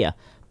can hear.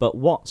 But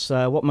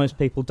what most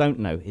people don't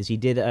know is he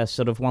did a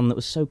sort of one that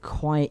was so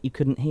quiet you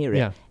couldn't hear it.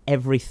 Yeah.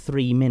 Every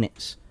 3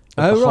 minutes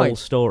of the whole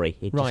story.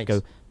 He'd Right.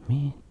 just go,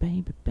 "Me,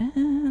 Baby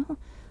Bell."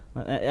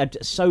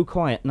 So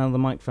quiet, none of the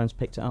microphones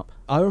picked it up.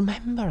 I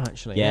remember,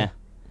 actually. Yeah.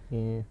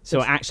 Yeah.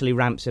 So it actually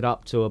ramps it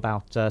up to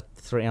about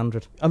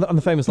 300. And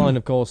the famous line,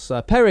 of course,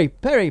 Perry,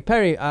 bar,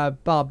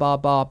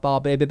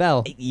 Baby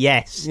Bell.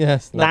 Yes.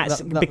 Yes.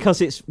 That's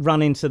because it's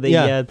run into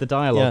the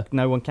dialogue. Yeah.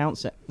 No one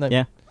counts it. No.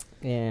 Yeah.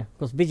 Yeah, of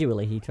course,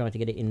 visually he tried to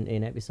get it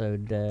in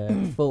episode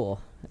 4.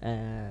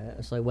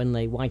 So when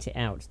they white it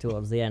out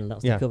towards the end,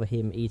 that's to cover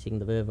him eating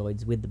the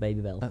Vervoids with the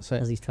Baby Bell. That's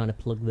it. As he's trying to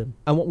plug them.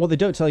 And what they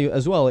don't tell you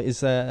as well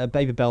is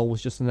Baby Bell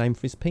was just the name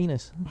for his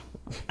penis.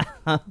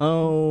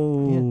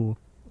 Oh.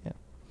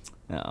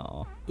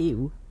 Oh,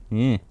 Ew.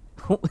 yeah.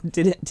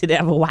 Did it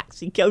have a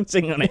waxy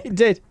coating on it? It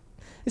did.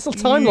 It's a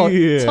Time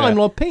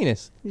Lord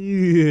penis.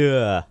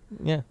 Yeah.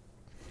 Yeah.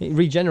 It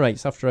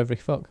regenerates after every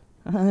fuck.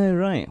 Oh,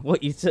 right.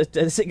 What,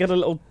 has it got a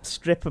little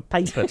strip of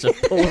paper to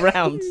pull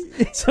around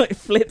so it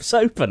flips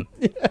open?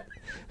 Yeah.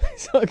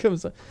 So it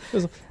comes,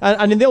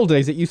 and in the old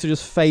days, it used to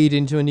just fade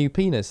into a new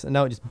penis, and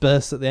now it just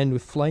bursts at the end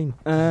with flame.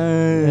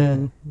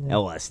 Oh,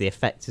 well, that's the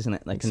effect, isn't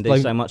it? They can do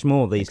so much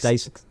more these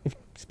days.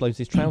 Explodes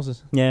his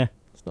trousers. Yeah.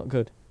 It's not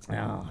good.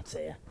 Oh,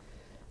 dear.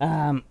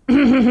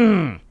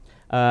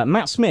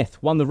 Matt Smith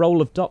won the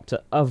role of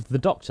the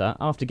Doctor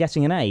after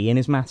getting an A in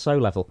his Maths O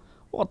level.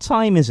 What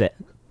time is it?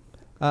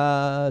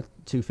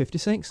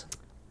 2:56.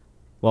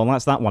 Well,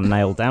 that's that one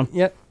nailed down.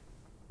 Yep.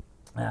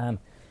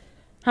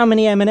 How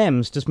many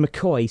M&Ms does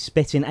McCoy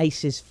spit in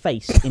Ace's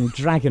face in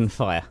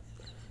Dragonfire?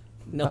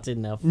 Not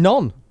enough.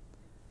 None.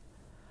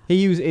 He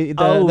used the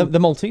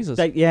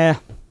Maltesers. Yeah.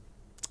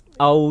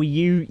 Oh,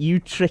 you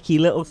tricky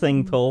little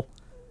thing, Paul.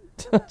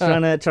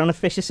 trying to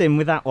fish us in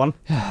with that one.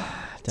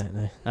 Don't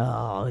know.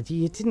 Oh,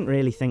 you didn't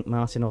really think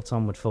Martin or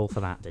Tom would fall for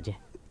that, did you?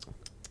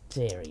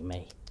 Deary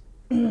me.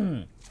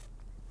 You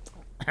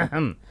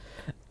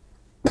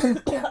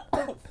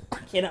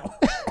know.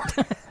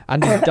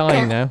 And he's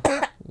dying now.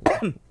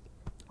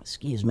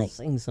 Excuse me.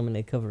 Saying something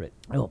to cover it.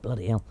 Oh,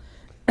 bloody hell.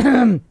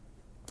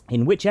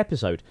 In which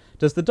episode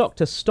does the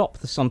Doctor stop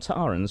the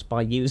Sontarans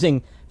by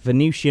using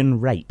Venusian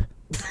rape?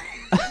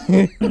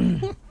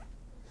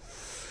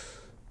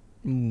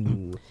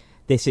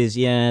 This is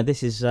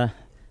it's a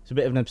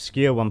bit of an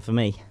obscure one for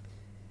me.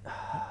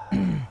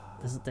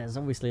 There's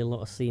obviously a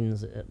lot of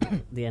scenes at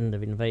the end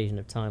of Invasion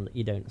of Time that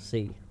you don't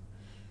see.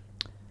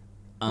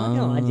 I can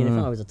imagine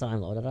if I was a Time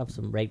Lord, I'd have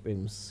some rape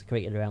rooms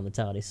created around the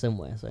TARDIS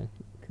somewhere. So,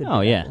 could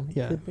be yeah,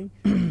 could be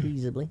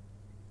feasibly.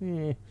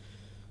 Yeah.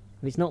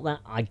 If it's not that,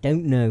 I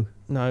don't know.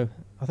 No,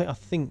 I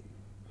think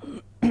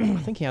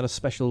he had a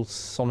special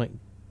Sonic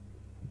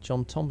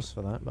John Thomas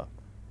for that, but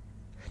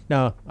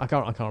no, I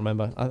can't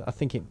remember. I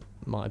think it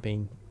might have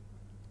been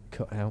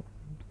cut out,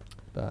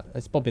 but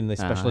it's probably in the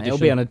special edition. It'll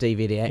be on a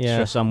DVD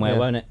extra somewhere,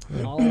 won't it?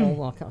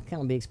 Oh, I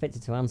can't be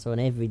expected to answer on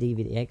every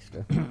DVD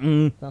extra.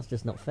 That's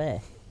just not fair.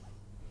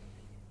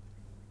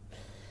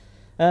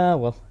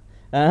 Well,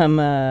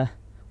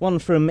 one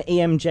from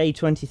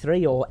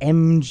EMJ23 or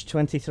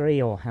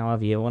EMJ23 or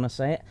however you want to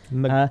say it.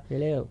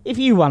 Hello. If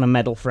you won a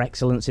medal for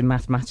excellence in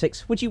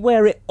mathematics, would you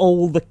wear it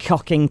all the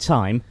cocking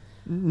time?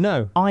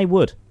 No. I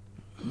would.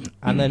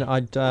 And then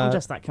I'd... I'm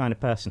just that kind of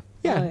person.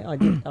 Yeah.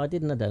 I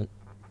did and I don't.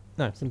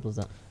 No. Simple as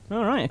that.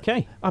 All right,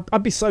 okay.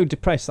 I'd be so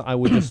depressed that I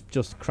would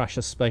just crash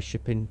a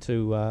spaceship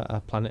into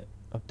a planet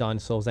of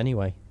dinosaurs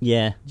anyway.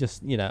 Yeah.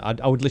 Just,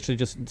 I would literally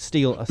just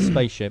steal a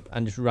spaceship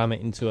and just ram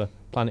it into a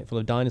planet full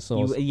of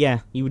dinosaurs. You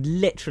would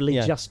literally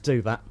just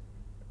do that.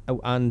 Oh,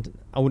 and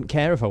I wouldn't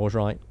care if I was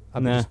right.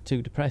 I'd be just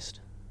too depressed.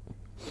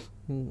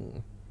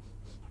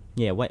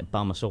 Yeah, way to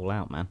bum us all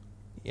out, man.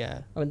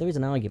 Yeah. I mean, there is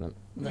an argument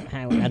that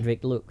how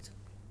Adric looked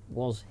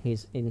was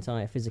his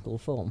entire physical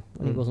form,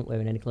 and he wasn't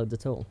wearing any clothes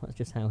at all. That's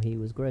just how he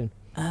was grown.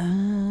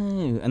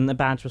 Oh, and the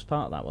badge was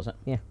part of that, was it?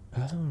 Yeah.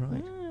 Oh,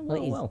 right.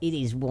 Well, it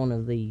is one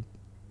of the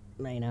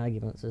main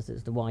arguments as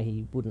to why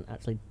he wouldn't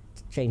actually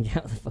change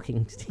out the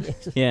fucking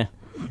TX. Yeah.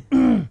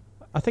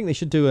 I think they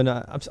should do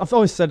I've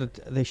always said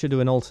they should do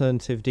an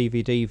alternative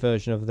DVD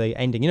version of the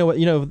ending. You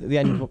know the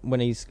end when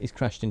he's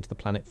crashed into the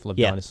planet full of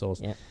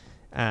dinosaurs,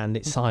 and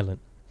it's silent.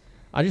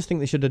 I just think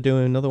they should do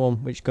another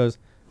one which goes.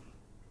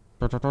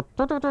 And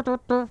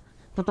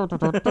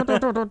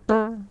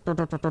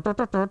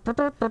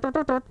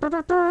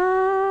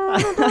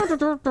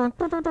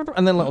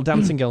then little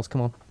dancing girls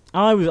come on.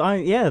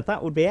 That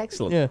would be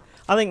excellent. Yeah.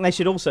 I think they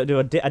should also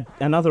do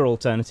another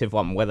alternative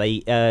one where they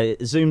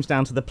zooms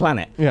down to the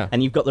planet,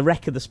 and you've got the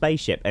wreck of the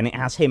spaceship, and it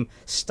has him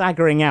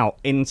staggering out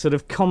in sort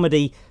of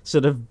comedy,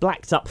 sort of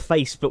blacked up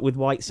face, but with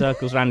white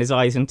circles around his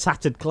eyes and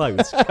tattered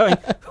clothes, going,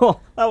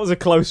 "Oh, that was a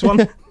close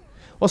one."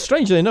 Well,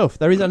 strangely enough,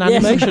 there is an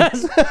animation.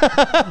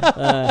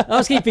 I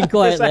was keeping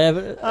quiet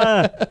there.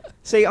 But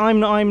see, I'm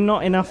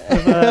not enough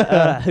of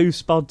a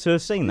who-spod to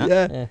have seen that.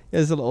 Yeah.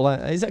 There's a little.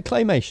 Is that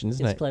claymation,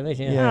 isn't it? It's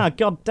claymation. Yeah. Ah,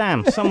 god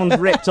damn! Someone's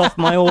ripped off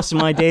my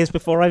awesome ideas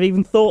before I've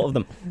even thought of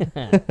them.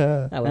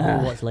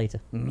 We'll watch later.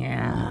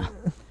 Yeah.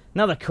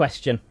 Another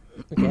question.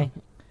 Okay.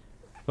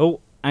 Oh,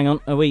 hang on.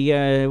 Are we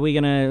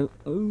gonna?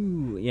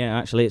 Ooh, yeah.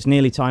 Actually, it's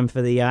nearly time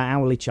for the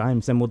hourly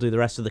chimes. Then we'll do the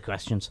rest of the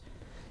questions.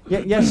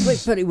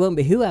 Yes. But it won't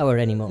be Who Hour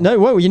anymore. No,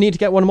 well, you need to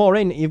get one more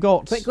in. You've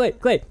got...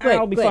 Quick.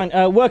 I'll be fine.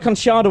 Work on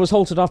Sharda was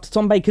halted after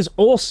Tom Baker's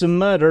awesome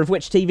murder of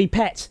which TV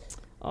pet?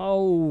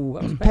 Oh,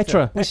 that was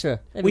Petra.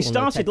 We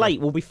started late.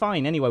 We'll be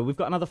fine anyway. We've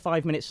got another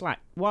 5 minutes slack.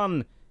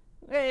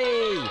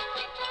 Hey!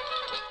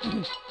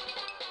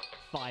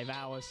 5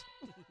 hours.